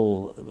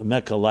single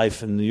Mecca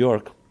life in New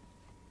York,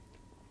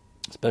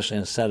 especially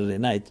on a Saturday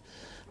night.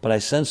 But I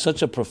sensed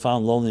such a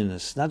profound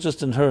loneliness, not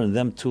just in her and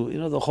them too.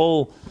 The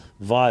whole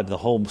vibe, the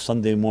whole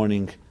Sunday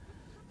morning,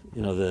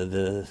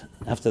 the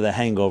after the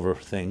hangover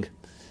thing,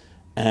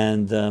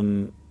 and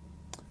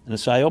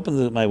so I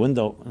opened my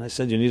window and I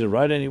said, "You need a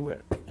ride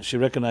anywhere?" And she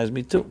recognized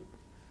me too.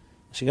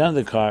 She got in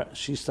the car.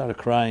 She started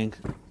crying,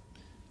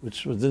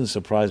 which didn't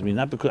surprise me.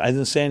 Not because I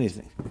didn't say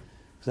anything,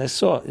 because I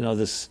saw,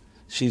 this.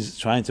 She's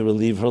trying to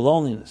relieve her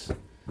loneliness.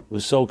 It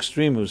was so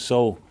extreme.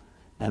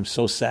 I'm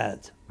so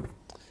sad.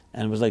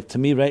 And it was like, to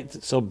me, right,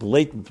 so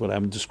blatant what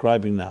I'm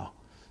describing now.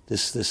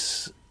 This,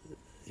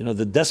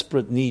 the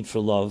desperate need for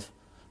love,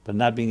 but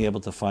not being able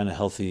to find a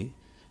healthy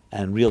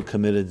and real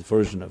committed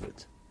version of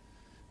it.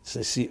 So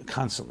I see it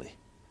constantly.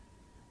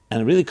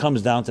 And it really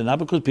comes down to, not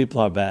because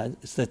people are bad,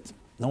 it's that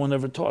no one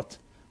ever taught.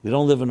 We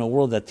don't live in a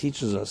world that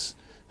teaches us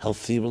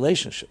healthy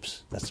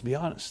relationships. Let's be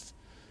honest.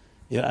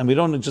 And we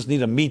don't just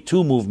need a Me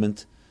Too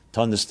movement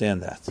to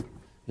understand that.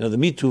 The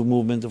Me Too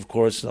movement, of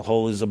course, the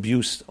whole is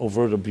abuse,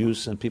 overt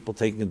abuse, and people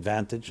taking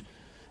advantage,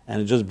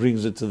 and it just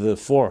brings it to the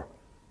fore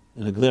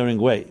in a glaring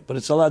way. But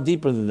it's a lot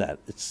deeper than that.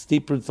 It's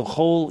deeper the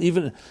whole,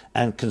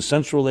 and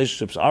consensual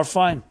relationships are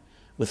fine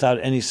without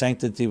any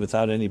sanctity,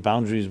 without any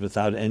boundaries,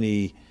 without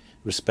any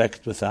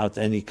respect, without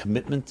any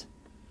commitment.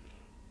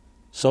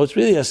 So it's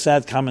really a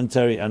sad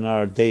commentary on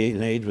our day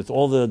and age with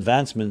all the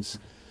advancements.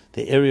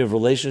 The area of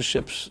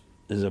relationships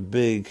is a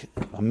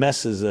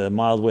mess is a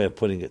mild way of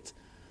putting it.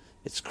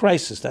 It's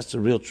crisis. That's the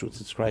real truth.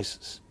 It's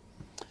crisis.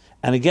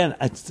 And again,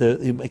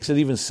 it makes it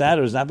even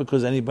sadder is not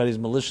because anybody's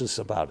malicious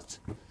about it.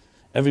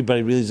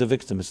 Everybody really is a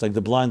victim. It's like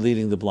the blind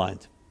leading the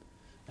blind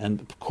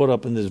and caught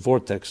up in this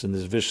vortex, in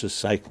this vicious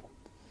cycle.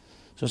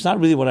 So it's not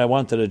really what I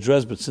wanted to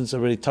address, but since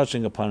I'm already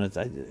touching upon it,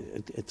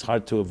 it's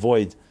hard to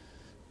avoid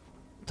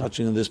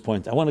touching on this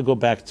point. I want to go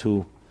back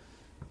to,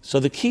 so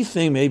the key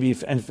thing maybe,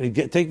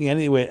 taking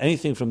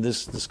anything from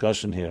this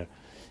discussion here,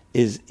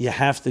 is you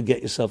have to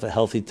get yourself a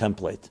healthy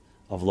template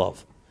of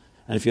love.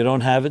 And if you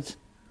don't have it,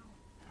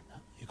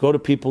 you go to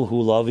people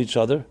who love each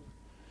other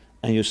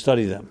and you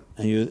study them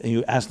and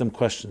you ask them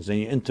questions and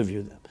you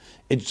interview them.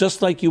 It's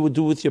just like you would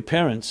do with your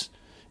parents.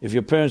 If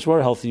your parents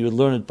were healthy, you would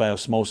learn it by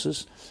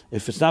osmosis.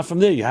 If it's not from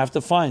there, you have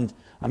to find,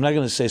 I'm not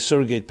going to say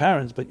surrogate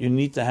parents, but you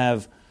need to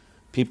have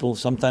people,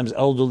 sometimes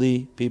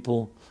elderly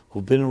people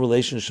who've been in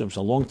relationships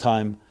a long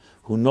time,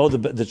 who know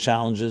the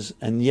challenges,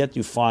 and yet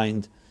you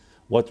find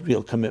what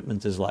real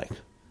commitment is like.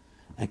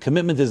 And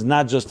commitment is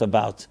not just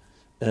about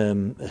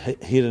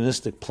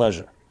hedonistic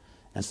pleasure.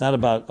 And it's not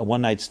about a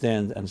one-night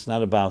stand, and it's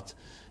not about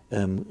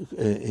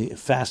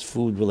fast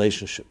food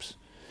relationships.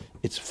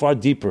 It's far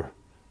deeper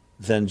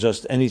than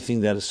just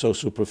anything that is so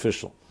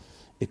superficial.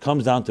 It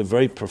comes down to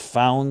very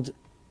profound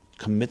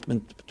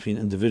commitment between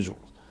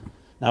individuals.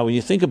 Now, when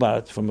you think about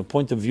it from a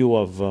point of view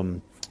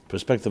of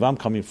perspective I'm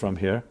coming from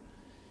here,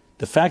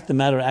 the fact of the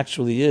matter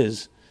actually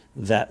is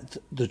that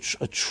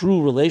a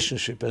true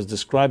relationship, as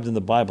described in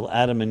the Bible,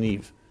 Adam and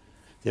Eve,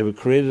 they were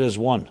created as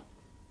one.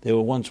 They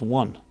were once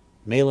one,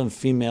 male and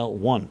female,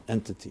 one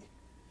entity.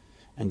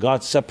 And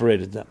God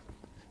separated them.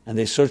 And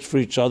they searched for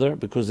each other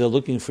because they're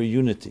looking for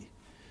unity.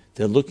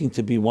 They're looking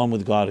to be one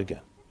with God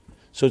again.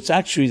 So it's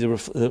actually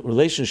the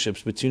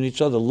relationships between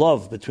each other,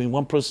 love between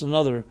one person and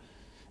another,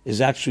 is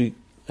actually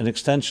an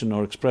extension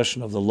or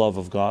expression of the love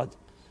of God.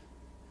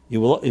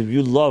 If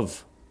you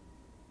love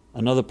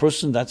another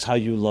person, that's how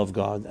you love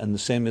God. And the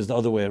same is the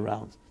other way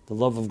around. The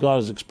love of God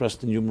is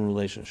expressed in human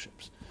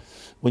relationships.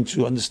 Once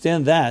you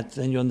understand that,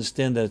 then you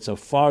understand that it's a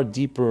far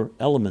deeper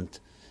element.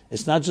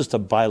 It's not just a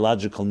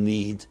biological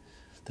need,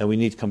 that we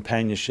need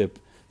companionship,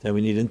 that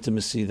we need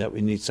intimacy, that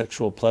we need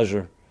sexual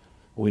pleasure,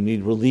 or we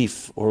need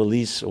relief or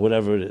release or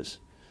whatever it is.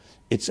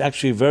 It's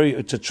actually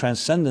it's a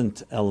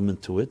transcendent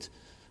element to it,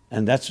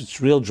 and that's its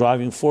real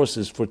driving force,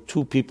 is for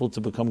two people to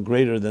become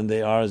greater than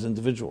they are as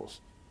individuals.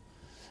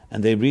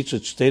 And they reach a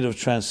state of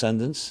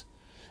transcendence,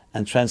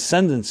 and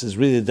transcendence is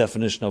really the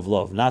definition of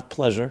love, not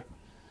pleasure,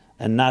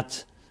 and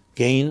not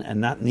gain, and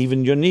not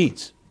even your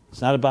needs.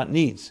 It's not about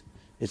needs.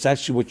 It's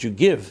actually what you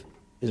give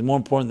is more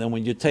important than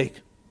what you take.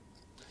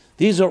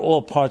 These are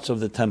all parts of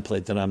the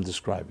template that I'm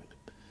describing.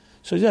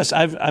 So yes,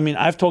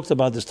 I've talked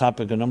about this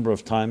topic a number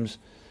of times,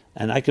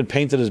 and I can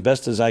paint it as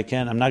best as I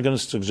can. I'm not going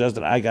to suggest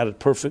that I got it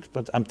perfect,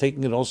 but I'm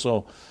taking it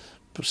also,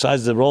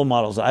 besides the role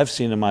models I've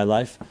seen in my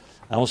life,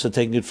 I'm also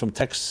taking it from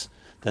texts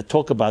that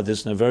talk about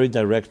this in a very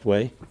direct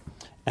way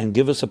and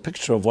give us a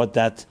picture of what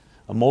that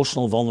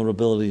emotional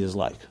vulnerability is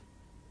like.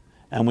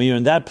 And when you're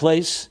in that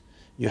place,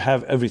 you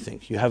have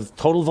everything. You have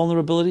total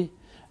vulnerability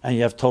and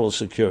you have total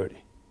security.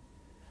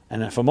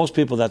 And for most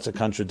people, that's a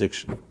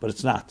contradiction, but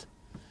it's not.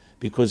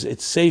 Because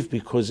it's safe,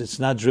 because it's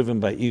not driven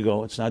by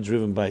ego, it's not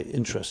driven by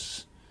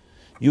interests.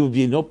 You would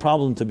be no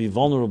problem to be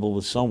vulnerable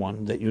with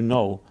someone that you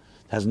know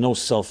has no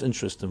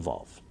self-interest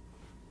involved,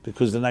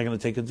 because they're not going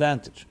to take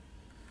advantage.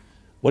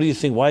 What do you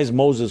think? Why is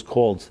Moses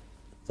called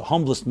the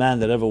humblest man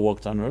that ever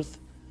walked on earth?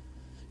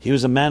 He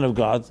was a man of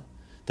God.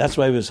 That's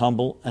why he was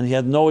humble, and he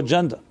had no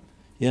agenda.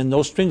 He had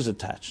no strings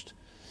attached.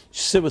 You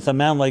sit with a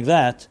man like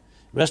that,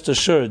 rest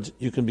assured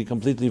you can be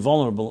completely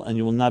vulnerable and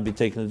you will not be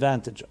taken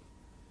advantage of.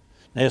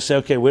 Now you say,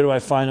 okay, where do I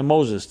find a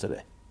Moses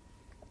today?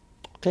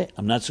 Okay,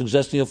 I'm not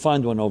suggesting you'll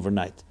find one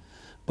overnight,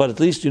 but at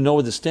least you know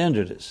what the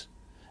standard is.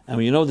 And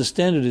when you know what the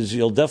standard is,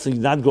 you'll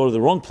definitely not go to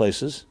the wrong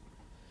places,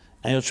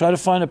 and you'll try to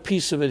find a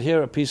piece of it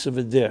here, a piece of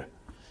it there.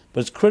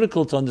 But it's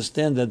critical to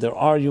understand that there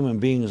are human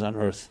beings on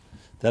earth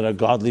that are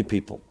godly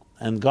people.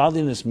 And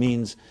godliness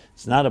means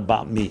it's not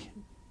about me.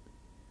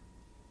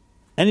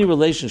 Any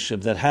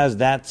relationship that has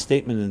that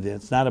statement in there,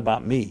 it's not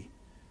about me,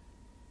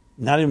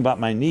 not even about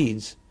my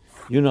needs,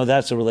 you know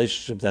that's a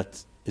relationship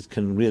that it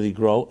can really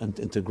grow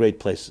into great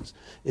places.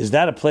 Is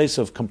that a place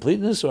of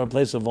completeness or a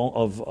place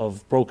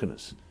of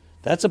brokenness?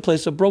 That's a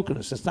place of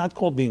brokenness. It's not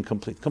called being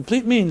complete.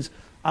 Complete means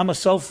I'm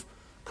a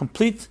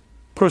complete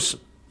person,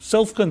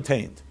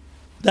 self-contained.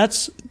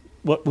 That's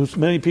what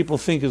many people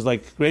think is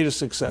like greatest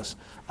success.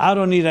 I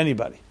don't need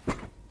anybody.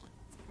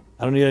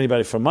 I don't need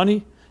anybody for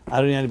money. I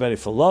don't need anybody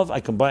for love. I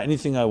can buy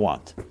anything I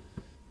want.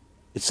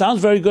 It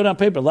sounds very good on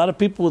paper. A lot of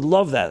people would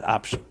love that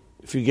option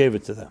if you gave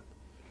it to them.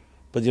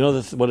 But you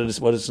know what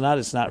it's not?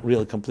 It's not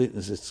real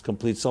completeness. It's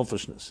complete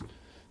selfishness.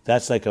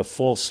 That's like a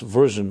false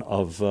version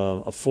of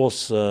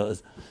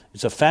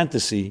it's a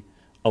fantasy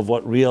of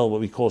what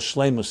we call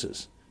shleimus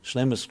is.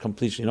 Shleimus,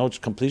 completion. You know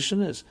what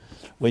completion is?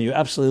 When you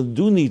absolutely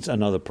do need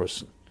another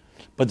person.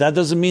 But that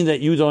doesn't mean that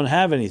you don't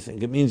have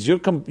anything. It means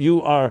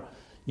you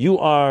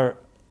are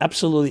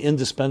absolutely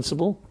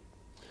indispensable,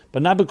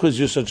 but not because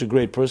you're such a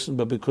great person,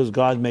 but because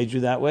God made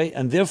you that way,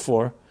 and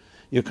therefore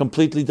you're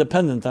completely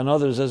dependent on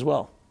others as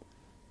well.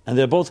 And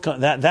they're both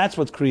that's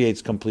what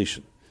creates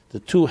completion, the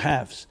two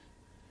halves.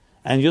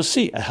 And you'll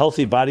see a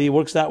healthy body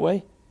works that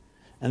way,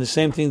 and the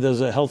same thing does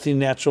a healthy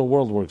natural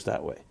world works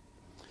that way.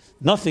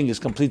 Nothing is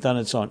complete on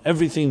its own.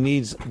 Everything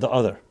needs the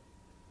other.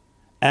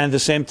 And at the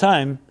same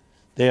time,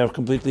 they are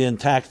completely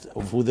intact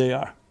of who they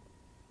are.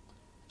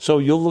 So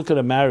you'll look at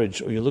a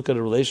marriage or you look at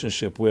a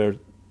relationship where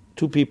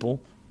two people,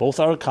 both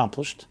are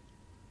accomplished,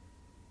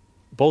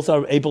 both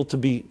are able to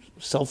be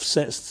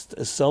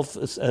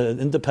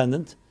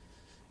independent,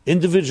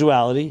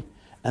 individuality,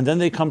 and then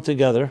they come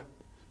together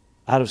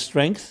out of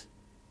strength.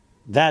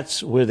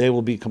 That's where they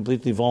will be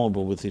completely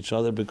vulnerable with each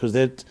other, because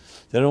they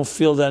don't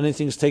feel that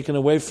anything's taken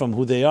away from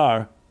who they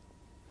are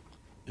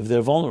if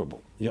they're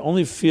vulnerable. You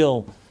only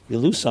feel You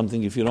lose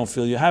something if you don't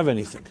feel you have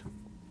anything.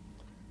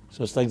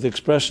 So it's like the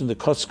expression the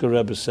Kotzker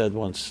Rebbe said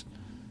once.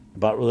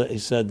 He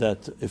said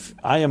that if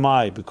I am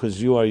I because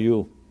you are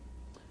you,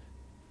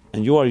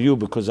 and you are you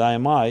because I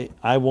am I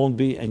won't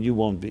be and you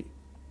won't be.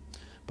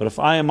 But if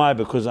I am I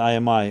because I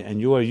am I, and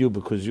you are you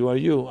because you are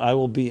you, I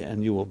will be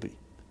and you will be.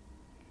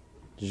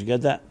 Did you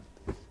get that?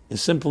 In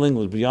simple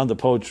English, beyond the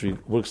poetry,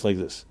 works like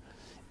this.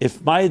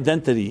 If my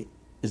identity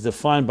is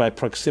defined by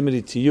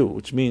proximity to you,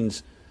 which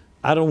means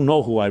I don't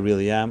know who I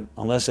really am,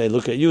 unless I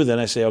look at you, then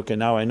I say, okay,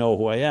 now I know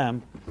who I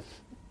am,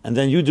 and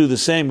then you do the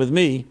same with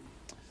me,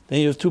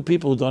 then you have two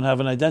people who don't have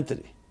an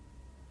identity.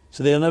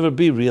 So they'll never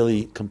be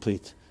really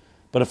complete.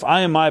 But if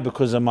I am I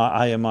because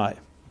I am I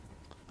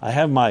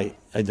have my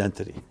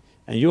identity,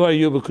 and you are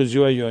you because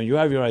you are you, and you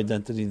have your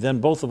identity, then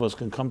both of us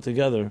can come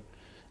together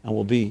and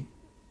will be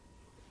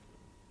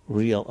a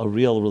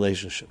real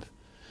relationship.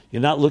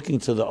 You're not looking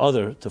to the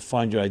other to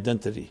find your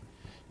identity.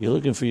 You're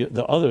looking for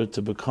the other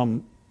to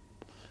become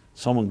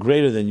someone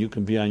greater than you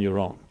can be on your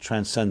own,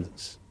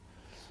 transcendence.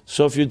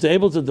 So if you're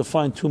able to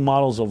define two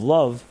models of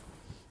love,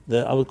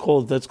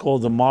 that's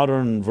called the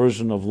modern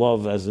version of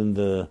love, as in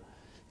the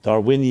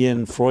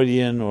Darwinian,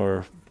 Freudian,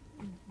 or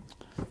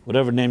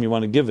whatever name you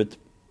want to give it.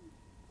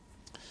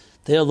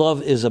 Their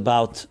love is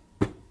about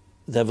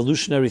the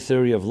evolutionary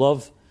theory of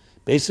love,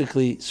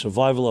 basically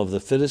survival of the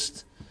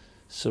fittest,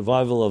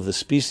 survival of the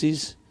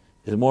species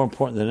is more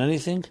important than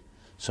anything.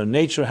 So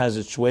nature has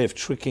its way of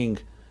tricking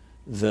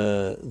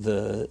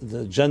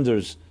the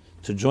genders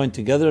to join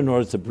together in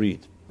order to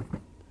breed.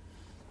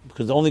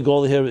 Because the only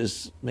goal here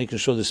is making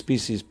sure the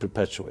species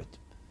perpetuate.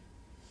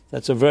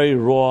 That's a very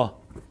raw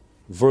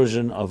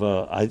version of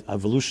an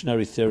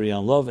evolutionary theory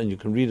on love, and you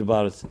can read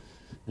about it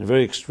in a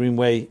very extreme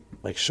way,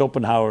 like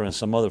Schopenhauer and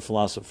some other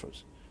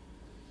philosophers.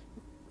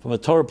 From a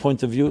Torah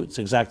point of view, it's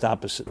the exact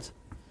opposite.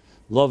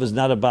 Love is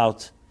not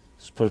about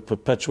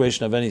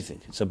perpetuation of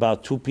anything. It's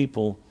about two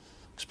people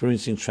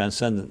experiencing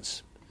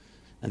transcendence.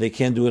 And they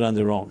can't do it on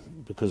their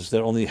own, because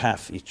they're only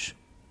half each.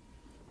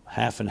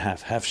 Half and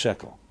half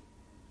shekel.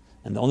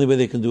 And the only way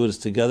they can do it is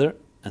together,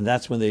 and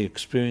that's when they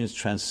experience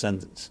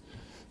transcendence.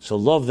 So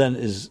love then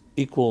is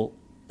equal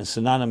and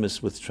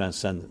synonymous with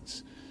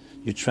transcendence.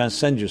 You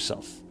transcend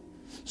yourself.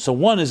 So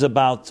one is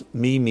about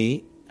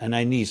me, and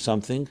I need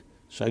something,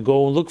 so I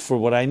go and look for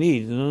what I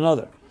need in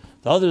another.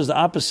 The other is the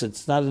opposite.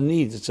 It's not a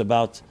need. It's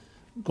about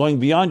going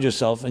beyond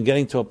yourself and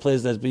getting to a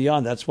place that's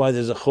beyond. That's why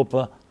there's a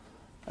chuppah,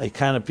 a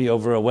canopy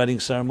over a wedding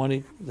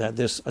ceremony, that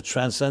there's a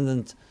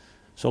transcendent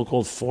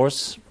so-called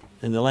force,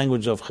 in the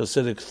language of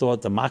Hasidic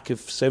thought, the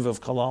makif, sevav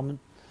kalaman,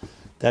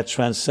 that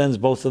transcends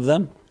both of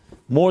them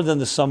more than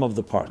the sum of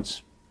the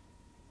parts.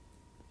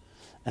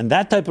 And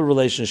that type of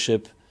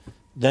relationship,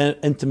 then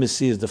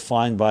intimacy is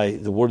defined by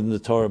the word in the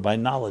Torah, by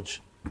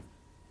knowledge.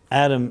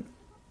 Adam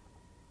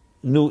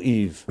knew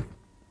Eve.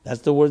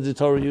 That's the word the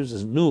Torah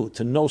uses. Knew,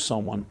 to know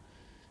someone,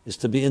 is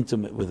to be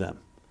intimate with them.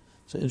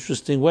 It's an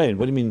interesting way.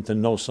 What do you mean to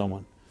know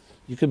someone?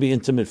 You could be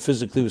intimate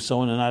physically with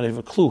someone and not have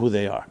a clue who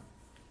they are.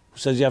 Who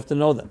says you have to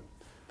know them?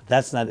 But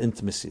that's not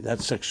intimacy.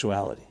 That's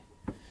sexuality.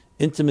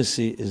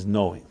 Intimacy is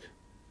knowing.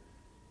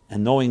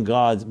 And knowing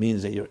God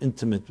means that you're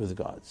intimate with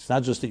God. It's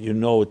not just that you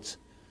know it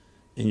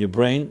in your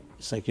brain.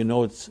 It's like you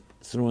know it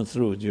through and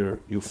through.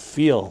 You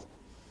feel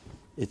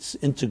it's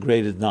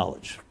integrated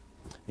knowledge.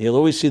 And you'll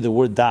always see the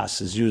word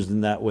das is used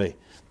in that way.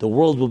 The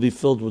world will be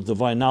filled with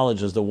divine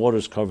knowledge as the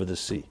waters cover the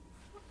sea.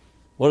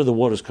 What do the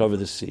waters cover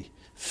the sea?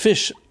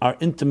 Fish are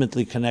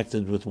intimately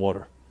connected with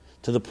water,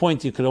 to the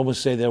point you could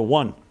almost say they're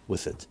one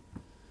with it.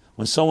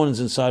 When someone is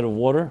inside of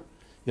water,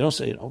 you don't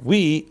say,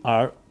 we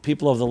are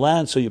people of the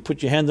land, so you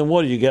put your hand in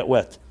water, you get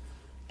wet.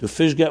 Do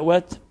fish get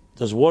wet?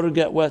 Does water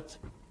get wet?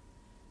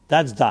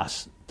 That's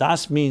das.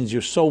 Das means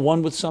you're so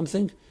one with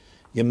something,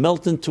 you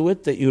melt into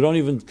it that you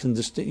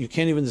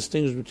can't even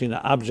distinguish between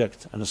an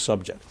object and a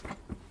subject.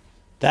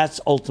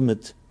 That's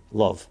ultimate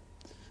love.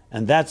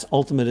 And that's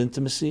ultimate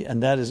intimacy,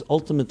 and that is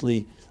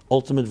ultimately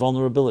ultimate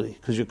vulnerability,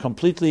 because you're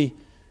completely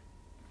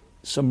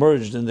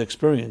submerged in the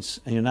experience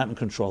and you're not in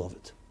control of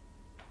it.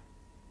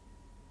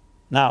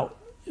 Now,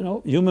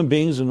 human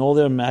beings and all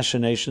their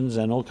machinations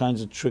and all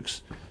kinds of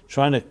tricks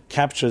trying to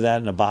capture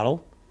that in a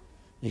bottle.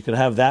 You could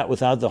have that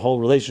without the whole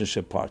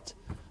relationship part.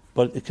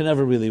 But it can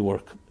never really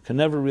work. It can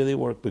never really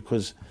work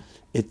because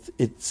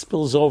it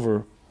spills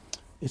over.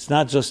 It's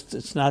not, like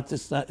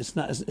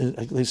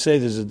they say,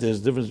 there's a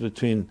difference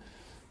between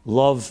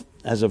love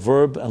as a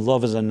verb and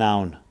love as a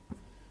noun.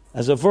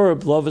 As a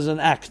verb, love is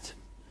an act.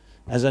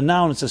 As a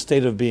noun, it's a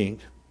state of being.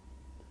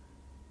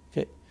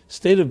 Okay,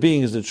 state of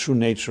being is the true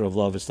nature of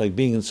love. It's like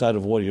being inside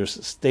of water. You're a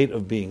state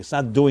of being. It's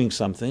not doing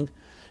something,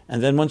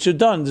 and then once you're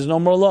done, there's no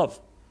more love.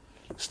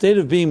 State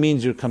of being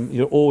means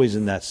you're always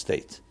in that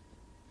state.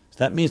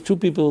 That means two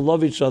people who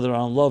love each other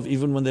are in love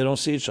even when they don't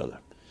see each other,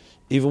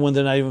 even when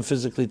they're not even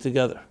physically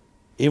together,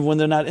 even when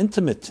they're not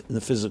intimate in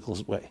the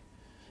physical way.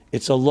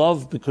 It's a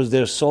love because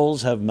their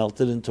souls have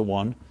melted into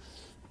one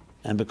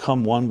and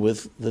become one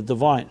with the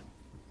divine.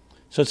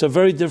 So it's a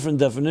very different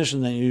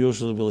definition than you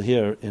usually will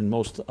hear in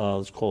most,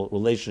 let's call it,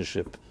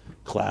 relationship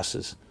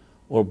classes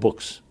or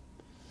books.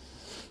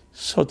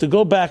 So to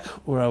go back,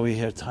 where are we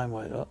here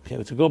time-wise?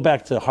 Okay, to go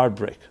back to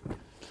heartbreak.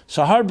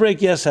 So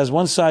heartbreak, yes, has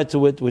one side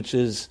to it, which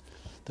is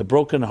the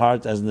broken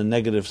heart as the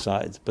negative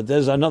side. But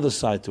there's another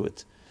side to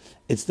it.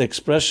 It's the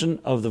expression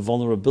of the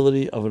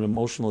vulnerability of an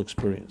emotional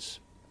experience.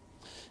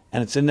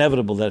 And it's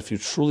inevitable that if you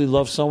truly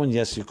love someone,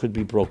 yes, you could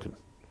be broken.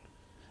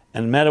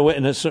 And no matter what,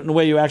 in a certain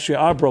way, you actually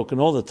are broken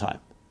all the time.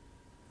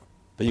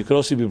 But you could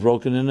also be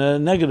broken in a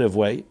negative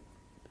way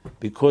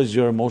because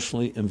you're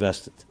emotionally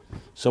invested.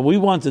 So what we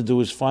want to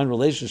do is find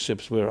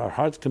relationships where our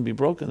hearts can be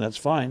broken, that's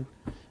fine,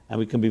 and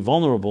we can be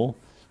vulnerable,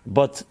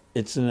 but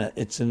it's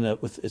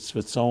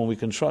with someone we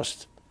can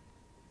trust.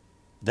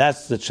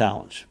 That's the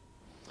challenge.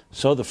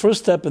 So the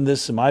first step in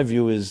this, in my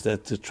view, is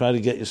that to try to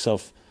get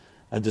yourself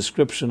a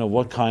description of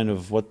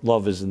what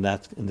love is in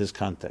this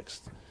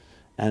context.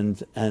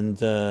 And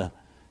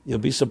you'll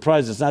be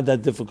surprised, it's not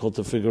that difficult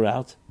to figure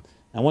out.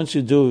 And once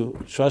you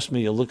do, trust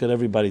me, you'll look at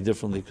everybody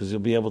differently because you'll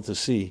be able to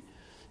see,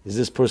 is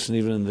this person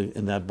even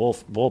in that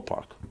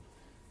ballpark?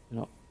 You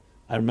know,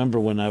 I remember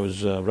when I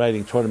was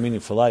writing Torah Meaning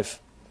for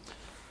Life,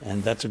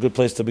 and that's a good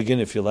place to begin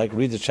if you like.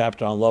 Read the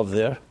chapter on love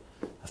there.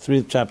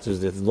 3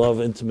 chapters there,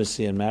 love,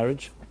 intimacy, and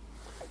marriage.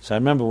 So I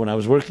remember when I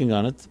was working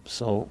on it,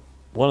 so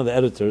one of the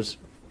editors,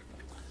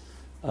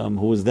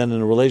 who was then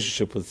in a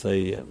relationship with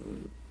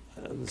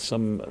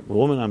some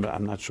woman,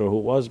 I'm not sure who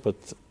it was, but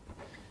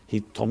he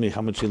told me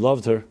how much he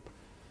loved her.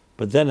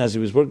 But then as he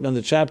was working on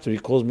the chapter, he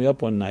calls me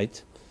up one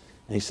night,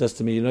 and he says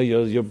to me, you know,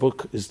 your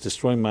book is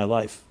destroying my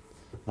life,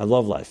 my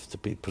love life, to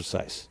be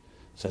precise.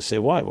 So I say,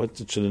 why? What,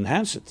 it should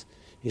enhance it.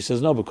 He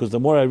says, no, because the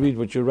more I read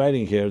what you're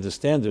writing here, the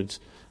standards,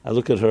 I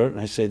look at her and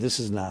I say,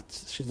 she's not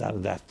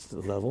at that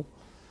level.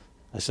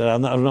 I said, I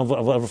don't know if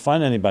I'll ever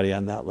find anybody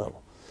on that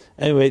level.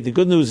 Anyway, the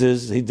good news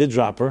is he did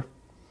drop her,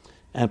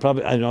 and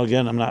probably, I know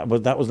again,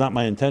 but that was not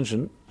my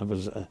intention.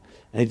 And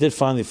he did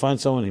finally find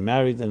someone, he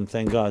married, and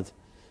thank God.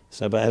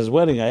 So at his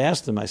wedding, I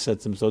asked him, I said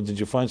to him, so did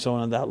you find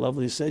someone on that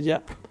level? He said, yeah.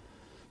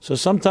 So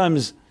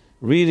sometimes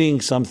reading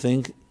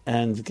something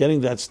and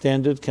getting that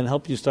standard can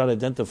help you start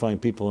identifying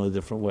people in a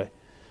different way.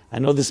 I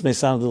know this may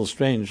sound a little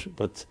strange,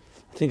 but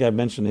I think I've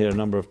mentioned here a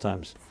number of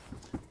times.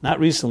 Not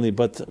recently,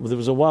 but there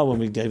was a while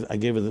when I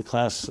gave the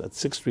class at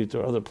 6th Street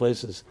or other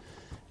places.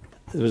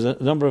 There was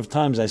a number of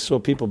times I saw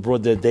people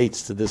brought their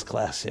dates to this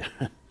class here,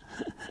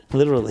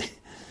 literally.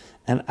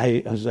 And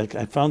I was like,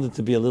 I found it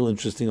to be a little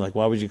interesting, like,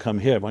 why would you come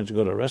here? Why don't you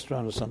go to a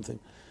restaurant or something?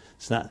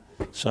 It's not.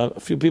 So a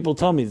few people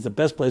told me it's the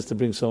best place to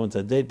bring someone to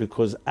a date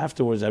because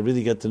afterwards I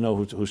really get to know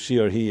who she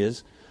or he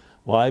is.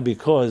 Why?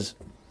 Because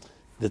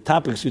the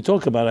topics you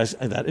talk about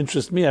that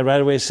interest me, I right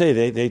away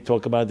say, they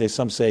talk about it,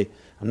 some say,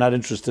 I'm not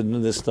interested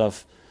in this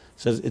stuff.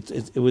 Says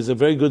it was a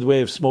very good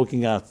way of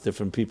smoking out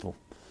different people.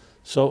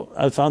 So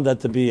I found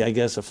that to be, I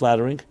guess, a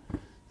flattering,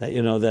 that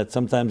that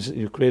sometimes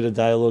you create a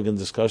dialogue and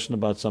discussion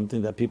about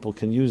something that people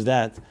can use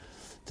that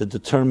to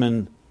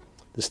determine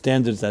the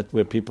standards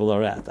where people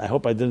are at. I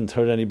hope I didn't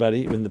hurt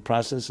anybody in the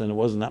process, and it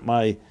was not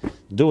my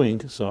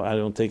doing, so I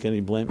don't take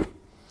any blame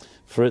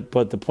for it.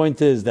 But the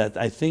point is that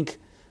I think,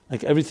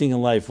 like everything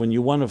in life, when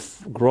you want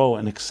to grow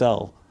and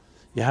excel,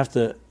 you have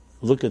to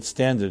look at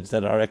standards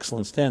that are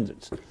excellent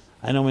standards.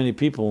 I know many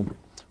people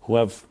who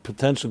have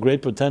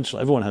great potential.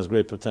 Everyone has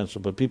great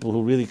potential, but people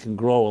who really can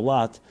grow a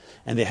lot,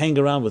 and they hang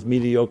around with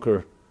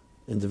mediocre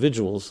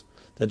individuals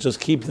that just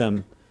keep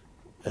them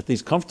at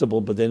least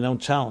comfortable, but they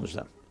don't challenge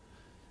them.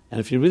 And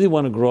if you really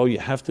want to grow, you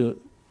have to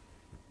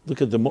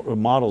look at the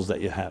models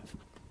that you have.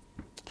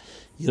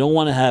 You don't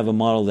want to have a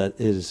model that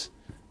is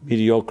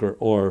mediocre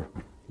or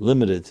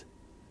limited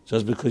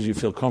just because you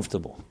feel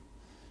comfortable.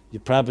 You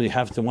probably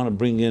have to want to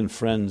bring in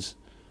friends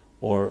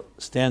or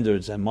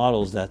standards and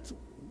models that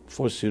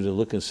force you to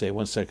look and say,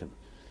 1 second,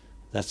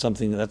 that's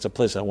a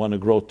place I want to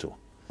grow to.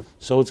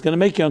 So it's going to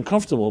make you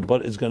uncomfortable,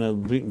 but it's going to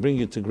bring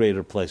you to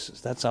greater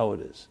places. That's how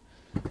it is.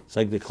 It's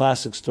like the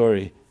classic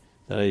story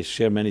that I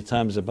share many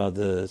times about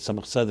the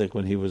Tzemach Tzedek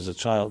when he was a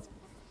child,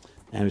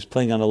 and he was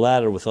playing on a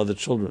ladder with other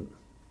children.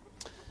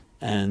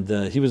 And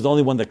he was the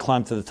only one that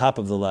climbed to the top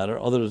of the ladder.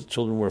 Other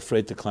children were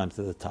afraid to climb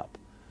to the top.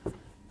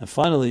 And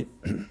finally,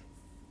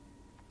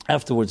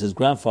 afterwards, his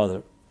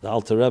grandfather, the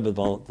Alter Rebbe,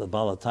 the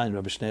Baal HaTanya,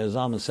 Rebbe Shneur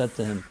Zalman, said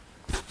to him,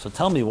 so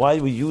tell me, why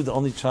were you the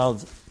only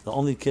child, the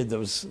only kid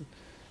that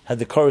had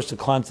the courage to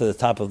climb to the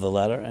top of the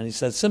ladder? And he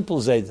said, simple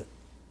Zayden,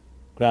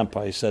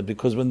 Grandpa, he said,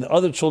 because when the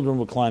other children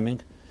were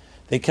climbing,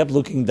 they kept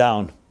looking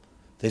down.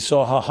 They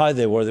saw how high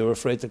they were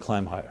afraid to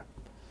climb higher.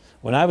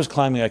 When I was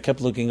climbing, I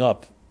kept looking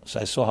up, so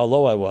I saw how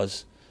low I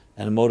was,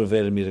 and it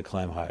motivated me to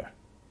climb higher.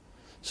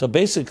 So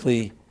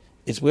basically,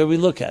 it's where we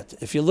look at.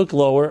 If you look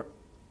lower,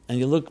 and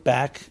you look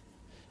back,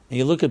 and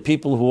you look at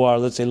people who are,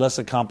 let's say, less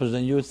accomplished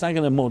than you, it's not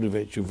going to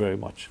motivate you very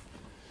much.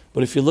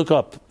 But if you look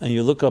up and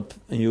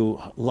you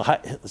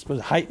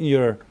heighten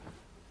your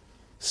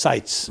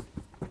sights,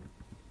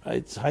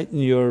 right?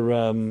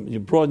 You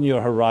broaden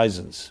your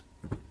horizons,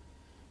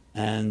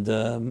 and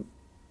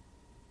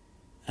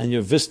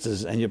your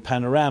vistas and your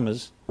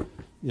panoramas.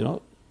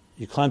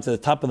 You climb to the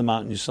top of the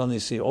mountain, you suddenly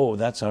see, oh,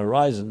 that's a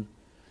horizon.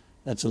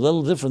 That's a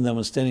little different than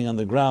when standing on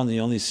the ground and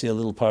you only see a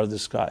little part of the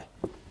sky.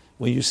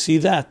 When you see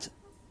that,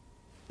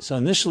 so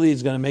initially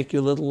it's going to make you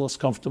a little less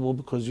comfortable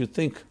because you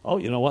think, oh,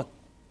 you know what?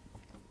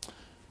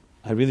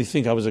 I really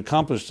think I was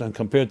accomplished, and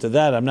compared to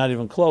that, I'm not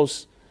even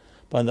close.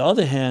 But on the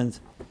other hand,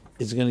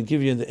 it's going to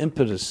give you the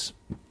impetus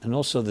and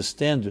also the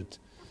standard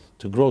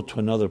to grow to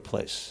another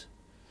place.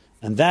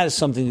 And that is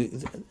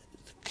something,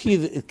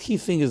 the key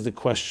thing is the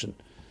question.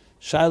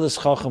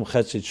 Shailas chacham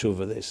chetzi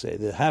tshuva, they say.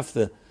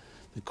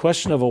 The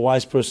question of a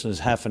wise person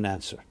is half an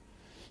answer.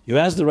 You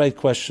ask the right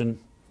question,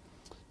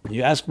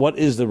 you ask what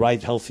is the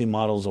right healthy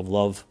models of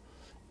love,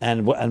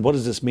 and what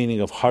is this meaning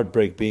of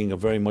heartbreak being a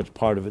very much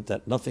part of it,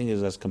 that nothing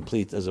is as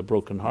complete as a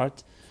broken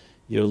heart.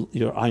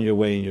 You're on your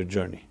way in your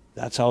journey.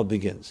 That's how it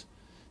begins.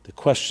 The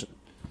question.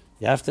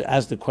 You have to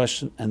ask the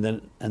question, and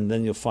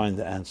then you'll find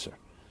the answer.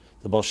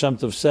 The Baal Shem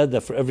Tov said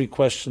that for every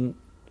question,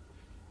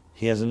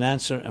 he has an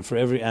answer, and for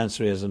every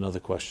answer, he has another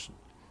question.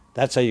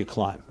 That's how you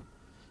climb.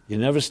 You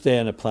never stay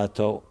on a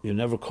plateau. You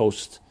never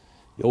coast.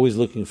 You're always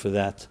looking for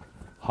that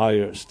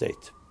higher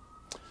state.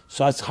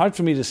 So it's hard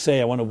for me to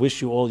say, I want to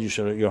wish you all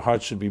your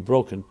heart should be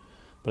broken,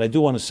 but I do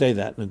want to say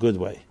that in a good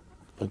way.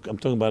 I'm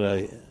talking about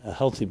a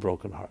healthy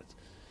broken heart.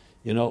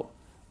 You know,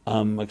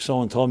 like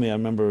someone told me, I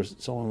remember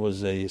someone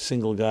was a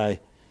single guy,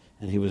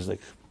 and he was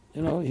like,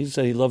 you know, he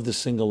said he loved the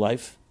single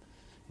life.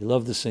 He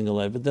loved the single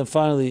life. But then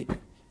finally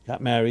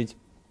got married,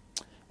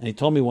 and he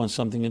told me once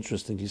something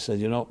interesting. He said,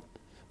 you know,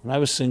 when I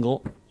was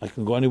single, I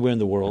could go anywhere in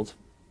the world,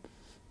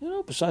 you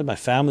know, besides my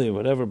family or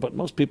whatever, but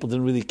most people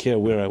didn't really care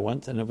where I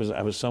went, and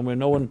I was somewhere,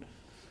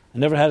 I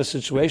never had a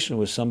situation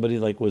where somebody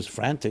like was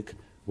frantic,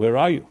 where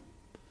are you?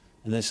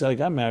 And they said, I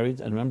got married,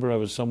 and remember I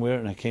was somewhere,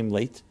 and I came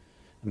late,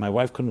 and my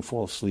wife couldn't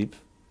fall asleep,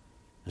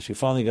 and she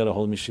finally got a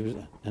hold of me. She was,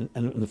 and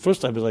the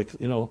first time I was like,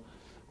 you know,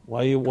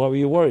 why were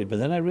you worried? But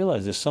then I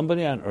realized there's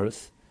somebody on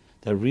earth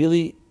that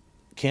really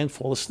can't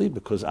fall asleep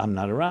because I'm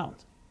not around.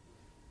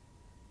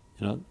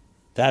 You know,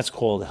 that's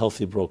called a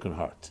healthy broken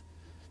heart.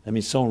 That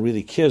means someone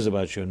really cares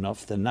about you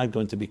enough, they're not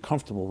going to be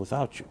comfortable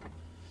without you.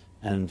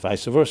 And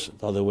vice versa,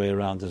 the other way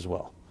around as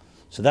well.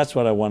 So that's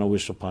what I want to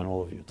wish upon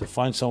all of you, to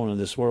find someone in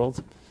this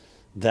world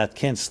that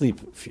can't sleep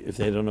if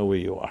they don't know where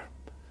you are.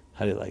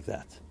 How do you like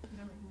that?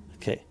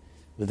 Okay.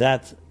 With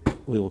that,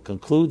 we will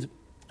conclude.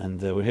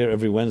 And we're here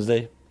every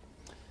Wednesday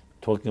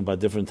talking about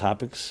different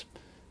topics.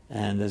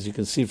 And as you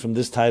can see from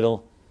this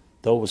title,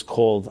 though it was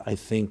called, I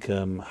think,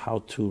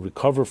 How to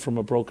Recover from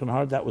a Broken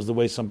Heart. That was the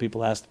way some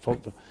people asked.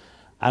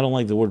 I don't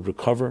like the word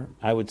recover.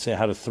 I would say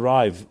how to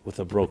thrive with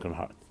a broken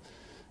heart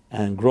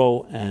and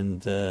grow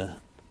and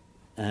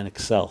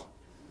excel.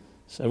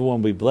 So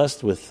everyone be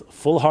blessed with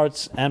full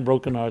hearts and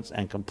broken hearts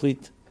and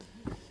complete.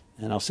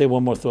 And I'll say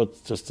one more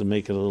thought just to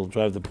make it a little,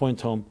 drive the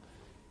point home.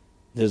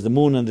 There's the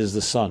moon and there's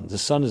the sun. The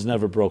sun is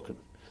never broken.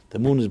 The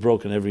moon is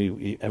broken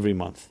every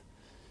month.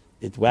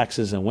 It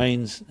waxes and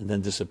wanes and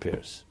then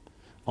disappears,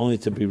 only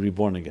to be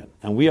reborn again.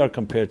 And we are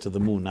compared to the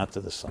moon, not to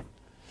the sun.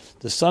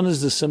 The sun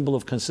is the symbol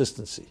of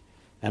consistency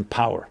and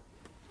power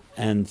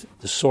and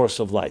the source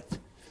of light.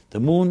 The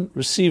moon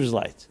receives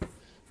light,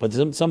 but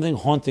there's something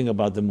haunting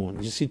about the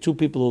moon. You see two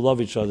people who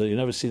love each other, you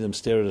never see them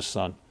stare at the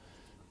sun,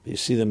 but you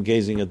see them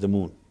gazing at the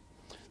moon.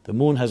 The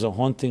moon has a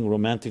haunting,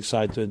 romantic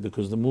side to it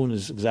because the moon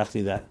is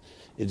exactly that.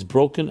 It's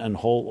broken and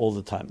whole all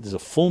the time. There's a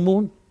full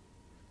moon.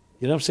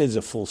 You don't say there's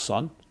a full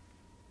sun.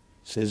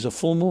 You say there's a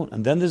full moon,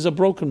 and then there's a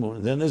broken moon,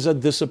 and then there's a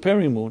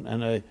disappearing moon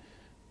and a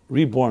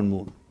reborn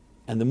moon.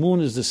 And the moon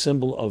is the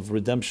symbol of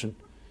redemption.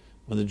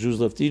 When the Jews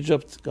left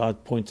Egypt,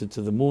 God pointed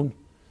to the moon,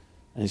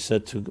 and he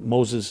said to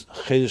Moses,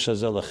 Chedesh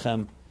hazeh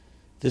lachem,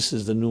 this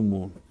is the new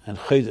moon. And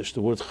Chedesh,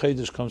 the word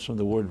Chedesh comes from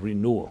the word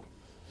renewal.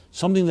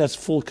 Something that's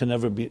full can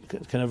never be,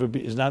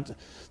 is not,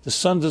 the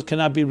sun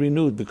cannot be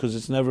renewed because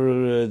it's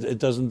never, it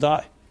doesn't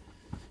die.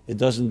 It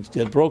doesn't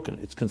get broken.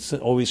 It's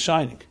always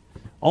shining.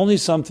 Only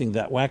something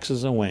that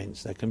waxes and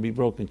wanes, that can be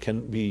broken,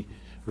 can be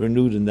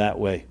renewed in that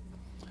way.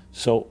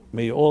 So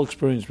may you all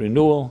experience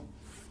renewal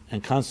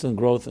and constant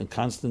growth and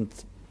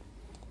constant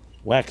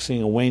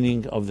waxing and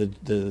waning of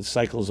the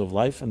cycles of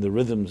life and the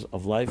rhythms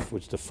of life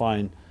which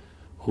define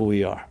who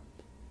we are.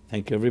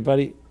 Thank you,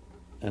 everybody.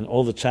 And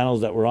all the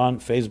channels that we're on,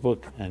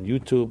 Facebook and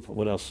YouTube,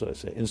 what else should I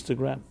say,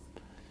 Instagram.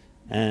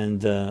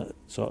 And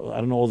so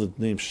I don't know all the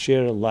names,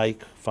 share,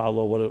 like,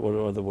 follow, what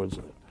are other words?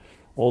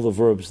 All the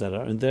verbs that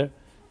are in there.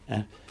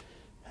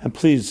 And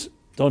please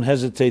don't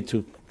hesitate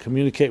to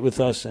communicate with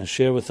us and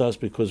share with us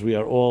because we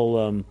are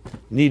all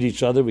need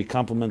each other, we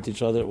complement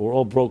each other, we're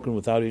all broken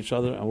without each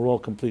other, and we're all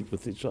complete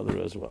with each other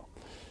as well.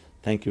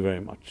 Thank you very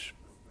much.